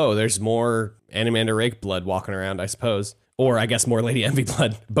like, oh, there's more Animander Rake blood walking around, I suppose. Or I guess more Lady Envy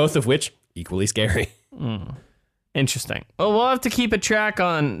blood. Both of which equally scary. Interesting. Well, we'll have to keep a track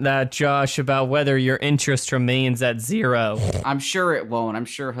on that, Josh, about whether your interest remains at 0. I'm sure it won't. I'm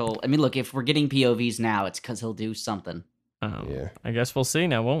sure he'll... I mean, look, if we're getting POVs now, it's because he'll do something. Yeah. I guess we'll see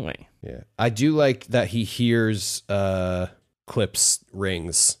now, won't we? Yeah. I do like that he hears Clip's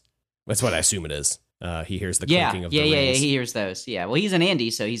rings. That's what I assume it is. He hears the clinking of the rings. Yeah, he hears those. Yeah, well, he's an Andy,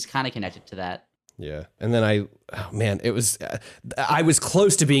 so he's kind of connected to that. Yeah. And then it was, I was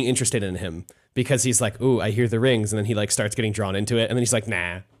close to being interested in him because he's like, ooh, I hear the rings. And then he like starts getting drawn into it. And then he's like,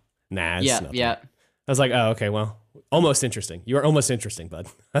 nah, it's nothing. Yeah. I was like, oh, okay, well, almost interesting. You are almost interesting, bud.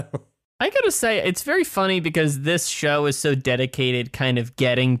 I gotta say, it's very funny because this show is so dedicated kind of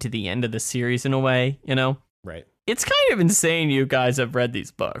getting to the end of the series in a way, you know? Right. It's kind of insane you guys have read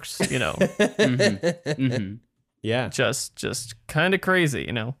these books, you know? Yeah. Just kind of crazy,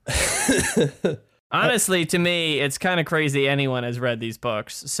 you know? Honestly, to me, it's kind of crazy anyone has read these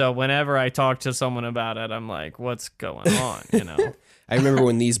books. So whenever I talk to someone about it, I'm like, what's going on, you know? I remember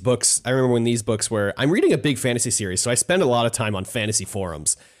when these books were, I'm reading a big fantasy series, so I spend a lot of time on fantasy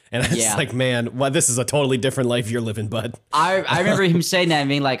forums. And I was like, man, well, this is a totally different life you're living, bud. I remember him saying that and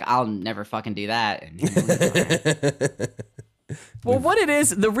being like, I'll never fucking do that. Well, what it is,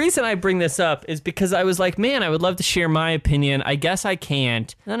 the reason I bring this up is because I was like, man, I would love to share my opinion. I guess I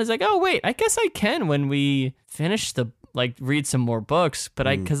can't. And then I was like, oh, wait, I guess I can when we finish read some more books. But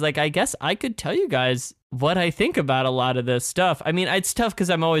I guess I could tell you guys what I think about a lot of this stuff. I mean, it's tough because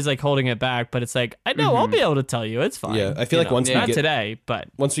I'm always like holding it back, but it's like, I know I'll be able to tell you. It's fine. Yeah, I feel like once we not get today, but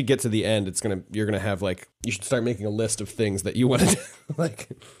once we get to the end, you're gonna have like, you should start making a list of things that you wanted to, like,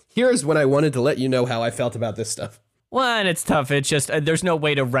 here's when I wanted to let you know how I felt about this stuff. Well, and it's tough. It's just, there's no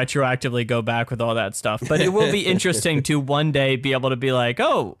way to retroactively go back with all that stuff. But it will be interesting to one day be able to be like,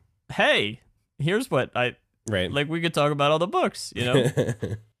 oh, hey, here's what right. Like, we could talk about all the books, you know?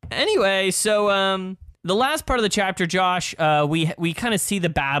 Anyway, so, the last part of the chapter, Josh, we kind of see the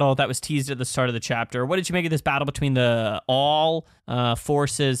battle that was teased at the start of the chapter. What did you make of this battle between the All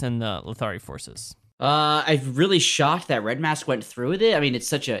forces and the Lethari forces? I'm really shocked that Red Mask went through with it. I mean, it's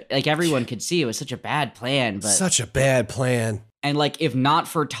such a, like, everyone could see it was such a bad plan, but Such a bad plan. and like, if not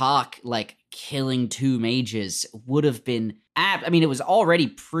for Talk, like, killing 2 mages would have been I mean, it was already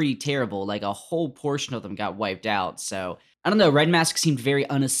pretty terrible. Like, a whole portion of them got wiped out. So I don't know. Red Mask seemed very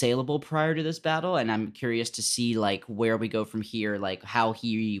unassailable prior to this battle, and I'm curious to see like where we go from here, like how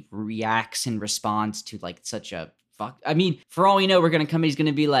he reacts and responds to like such a fuck. I mean, for all we know, he's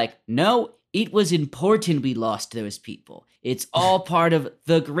gonna be like, no, it was important we lost those people. It's all part of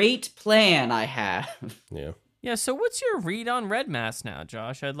the great plan I have. Yeah. Yeah, so what's your read on Red Mask now,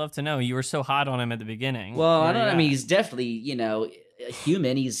 Josh? I'd love to know. You were so hot on him at the beginning. Well, I don't. I mean, he's definitely, you know, a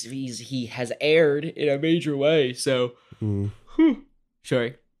human. He has erred in a major way. So,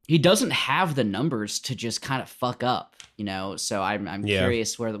 sorry, he doesn't have the numbers to just kind of fuck up, you know. So I'm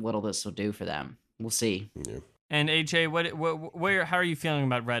curious what all this will do for them. We'll see. Yeah. And AJ, how are you feeling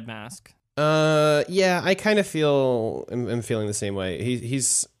about Red Mask? Yeah, I kind of feel I'm feeling the same way.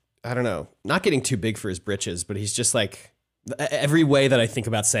 He's I don't know, not getting too big for his britches, but he's just like, every way that I think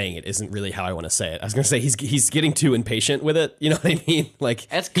about saying it isn't really how I want to say it. I was going to say he's getting too impatient with it. You know what I mean? Like,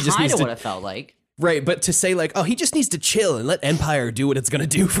 that's kind of what it felt like. Right, but to say like, oh, he just needs to chill and let Empire do what it's going to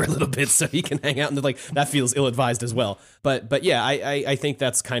do for a little bit so he can hang out, and like, that feels ill-advised as well. But yeah, I think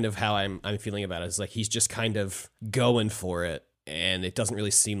that's kind of how I'm feeling about it. It's like, he's just kind of going for it, and it doesn't really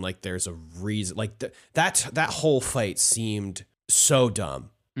seem like there's a reason. Like, that whole fight seemed so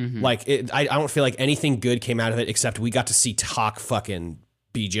dumb. Mm-hmm. Like, I don't feel like anything good came out of it, except we got to see Talk fucking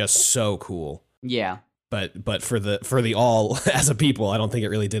be just so cool. Yeah. But for the All as a people, I don't think it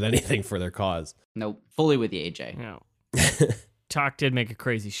really did anything for their cause. Nope. Fully with you, AJ. No. Talk did make a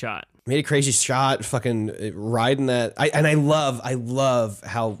crazy shot. Made a crazy shot, fucking riding that. I love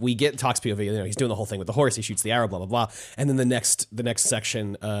how we get Talk's POV. You know, he's doing the whole thing with the horse. He shoots the arrow, blah blah blah. And then the next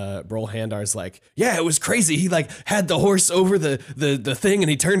section, Brol Handar's like, yeah, it was crazy. He like had the horse over the thing, and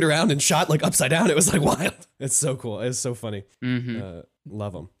he turned around and shot like upside down. It was like wild. It's so cool. It's so funny. Mm-hmm.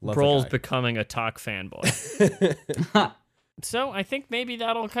 Love him. Love Brol's becoming a Talk fanboy. So I think maybe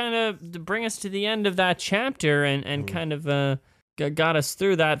that'll kind of bring us to the end of that chapter and kind of got us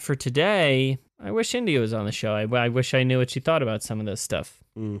through that for today. I wish India was on the show. I wish I knew what she thought about some of this stuff.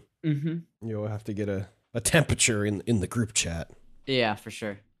 Mm-hmm. You'll have to get a temperature in the group chat. Yeah, for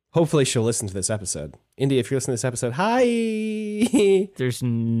sure. Hopefully she'll listen to this episode. India, if you listen to this episode, hi. There's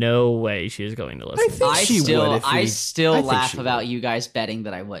no way she is going to listen. I still laugh about you guys betting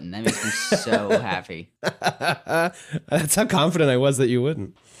that I wouldn't. That makes me so happy. That's how confident I was that you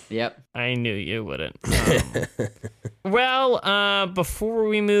wouldn't. Yep. I knew you wouldn't. Well, before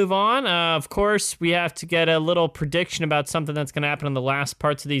we move on, of course, we have to get a little prediction about something that's going to happen in the last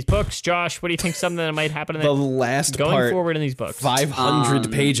parts of these books. Josh, what do you think something that might happen in the last going part, forward in these books?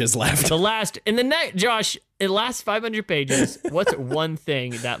 500 pages left. The last, in the next, Josh, in the last 500 pages, what's one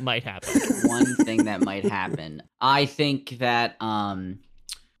thing that might happen? One thing that might happen. I think that,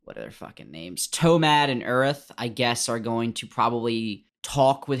 what are their fucking names? Tomad and Urith, I guess, are going to probably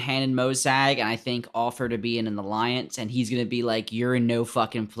talk with Hanan Mosag, and I think offer to be in an alliance, and he's gonna be like, you're in no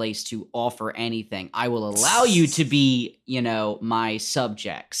fucking place to offer anything. I will allow you to be, you know, my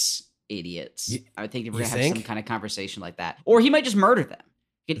subjects, idiots. I think we're gonna have some kind of conversation like that. Or he might just murder them.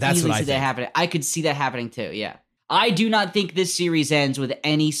 I could easily see that happening. I could see that happening too, yeah. I do not think this series ends with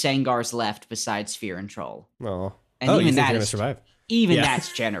any Sengars left besides Sphere and Troll. Oh, and even you think they're gonna survive? Even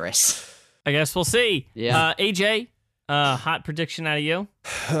that's generous. I guess we'll see. Yeah. AJ, hot prediction out of you?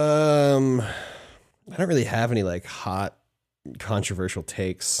 I don't really have any like hot controversial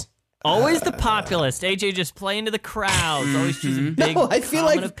takes. Always the populist. AJ just playing to the crowds. Always choosing big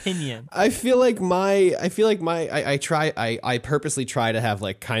common opinion. I purposely try to have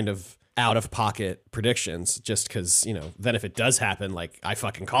like kind of out of pocket predictions just because, you know, then if it does happen, like I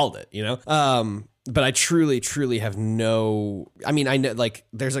fucking called it, you know? But I truly have no, I mean, I know like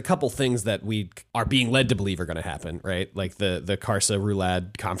there's a couple things that we are being led to believe are going to happen, right? Like the Karsa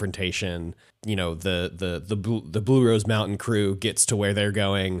Rulad confrontation, you know, the Blue Rose Mountain crew gets to where they're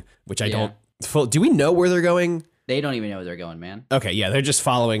going, which I don't, do we know where they're going? They don't even know where they're going, man. Okay. Yeah. They're just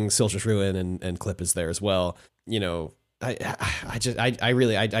following Siltrus Ruin and Clip is there as well. You know, I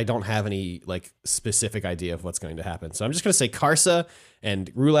don't have any like specific idea of what's going to happen. So I'm just going to say Karsa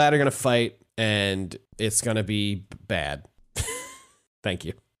and Rulad are going to fight and it's going to be bad. Thank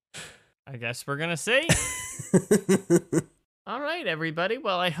you. I guess we're going to see. All right, everybody.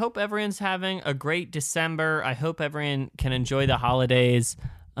 Well, I hope everyone's having a great December. I hope everyone can enjoy the holidays.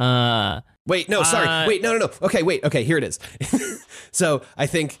 Wait, no, sorry. Wait, no. Okay, here it is. So I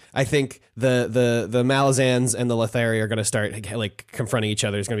think the Malazans and the Lethari are going to start like confronting each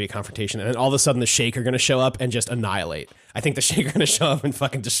other. There's going to be a confrontation, and then all of a sudden the Sheikh are going to show up and just annihilate. I think the Sheikh are going to show up and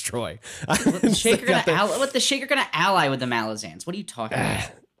fucking destroy. The Sheikh are going to ally with the Malazans. What are you talking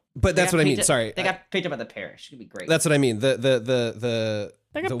about? But that's what I mean. Sorry, they got picked up by the parish. It's gonna be great. That's what I mean. They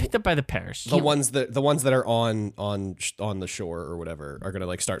got picked up by the parish. The ones that are on the shore or whatever are gonna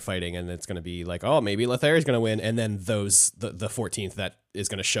like start fighting, and it's gonna be like, oh, maybe Lethari's gonna win, and then the 14th that is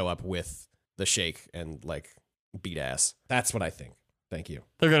gonna show up with the Sheikh and like beat ass. That's what I think. Thank you.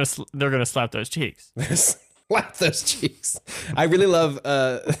 They're gonna slap those cheeks. Slap those cheeks. I really love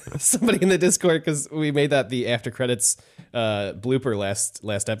somebody in the Discord because we made that the after credits blooper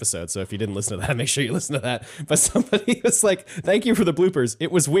last episode. So if you didn't listen to that, make sure you listen to that. But somebody was like, "Thank you for the bloopers.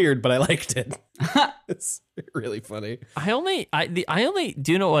 It was weird, but I liked it." It's really funny. I only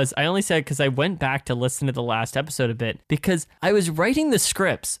said because I went back to listen to the last episode a bit because I was writing the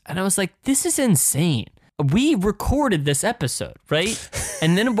scripts and I was like, "This is insane." We recorded this episode, right?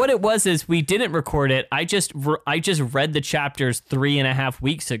 And then what it was is we didn't record it. I just read the chapters 3.5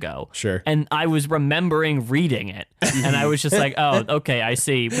 weeks ago. Sure. And I was remembering reading it. And I was just like, oh, okay, I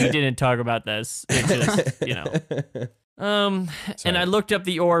see. We didn't talk about this. It just, you know. And I looked up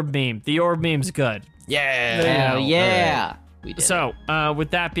the orb meme. The orb meme's good. Yeah. Yeah. We did. So,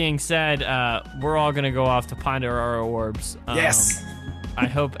 with that being said, we're all going to go off to ponder our orbs. Yes. I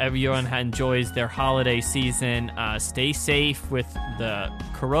hope everyone enjoys their holiday season. Stay safe with the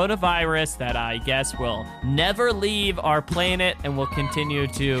coronavirus that I guess will never leave our planet and will continue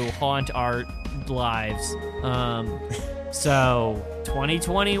to haunt our lives. So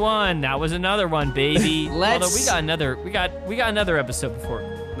 2021, that was another one, baby. Although we got another episode before.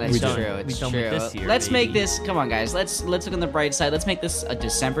 That's true. It's true. This year, let's make this. Come on, guys. Let's look on the bright side. Let's make this a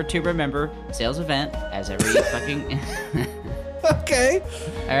December to remember sales event as every fucking. Okay.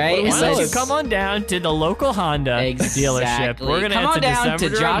 All right. Why don't you come on down to the local Honda dealership? We're gonna come on down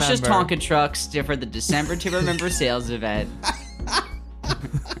December to Josh's Tonka Trucks for the December to remember sales event.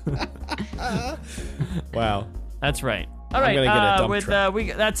 Wow. That's right. All right.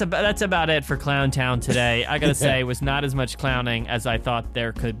 That's about it for Clown Town today. I gotta say, it was not as much clowning as I thought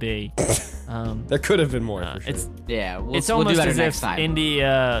there could be. There could have been more. For sure. It's almost do better as next if time.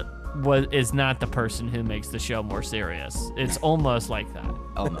 India is not the person who makes the show more serious. It's almost like that.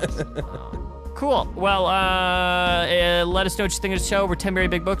 Almost. Cool. Well, let us know what you think of the show. We're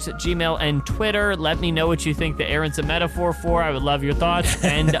 10VeryBigBooks at Gmail and Twitter. Let me know what you think the Aaron's a metaphor for. I would love your thoughts.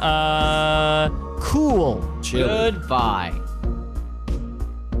 And cool. Chilly. Goodbye.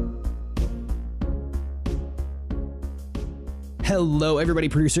 Hello, everybody.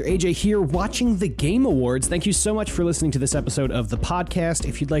 Producer AJ here, watching the Game Awards. Thank you so much for listening to this episode of the podcast.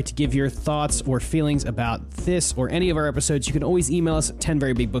 If you'd like to give your thoughts or feelings about this or any of our episode, you can always email us at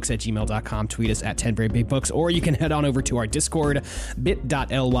 10verybigbooks@gmail.com, tweet us at 10verybigbooks, or you can head on over to our Discord,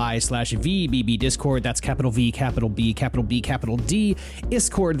 bit.ly/VBB Discord. That's capital V, capital B, capital B, capital D,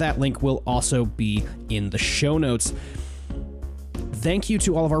 Discord. That link will also be in the show notes. Thank you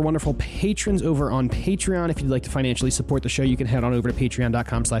to all of our wonderful patrons over on Patreon. If you'd like to financially support the show, you can head on over to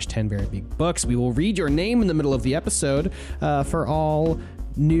patreon.com/10verybigbooks. We will read your name in the middle of the episode for all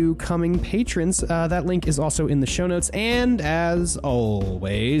new coming patrons. That link is also in the show notes. And as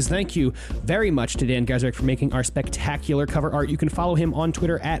always, thank you very much to Dan Gazarek for making our spectacular cover art. You can follow him on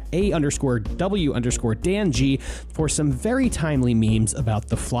Twitter at @A_W_Dan_G for some very timely memes about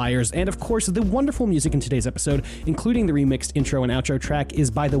the Flyers. And of course, the wonderful music in today's episode, including the remixed intro and outro track,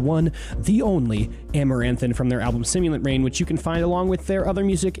 is by the one, the only Amaranthin from their album Simulant Rain, which you can find along with their other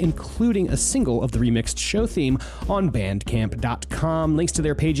music, including a single of the remixed show theme on bandcamp.com. Links to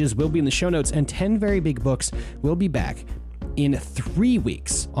their pages will be in the show notes, and 10 Very Big Books will be back in 3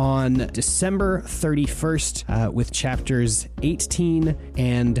 weeks on December 31st with chapters 18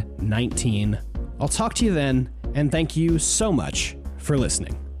 and 19. I'll talk to you then, and thank you so much for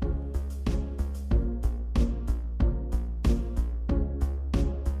listening.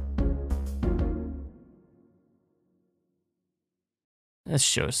 This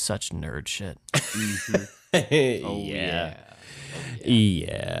show's such nerd shit. Yeah.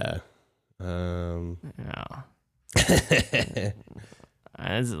 Yeah. Yeah.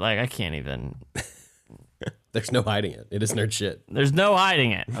 It's like, I can't even. There's no hiding it. It is nerd shit. There's no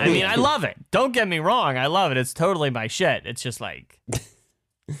hiding it. I mean, I love it. Don't get me wrong. I love it. It's totally my shit. It's just like,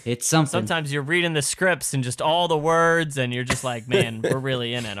 It's something. sometimes you're reading the scripts and just all the words, and you're just like, man, we're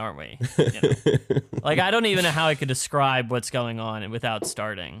really in it, aren't we? You know? Like, I don't even know how I could describe what's going on without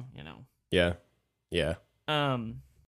starting, you know? Yeah. Yeah.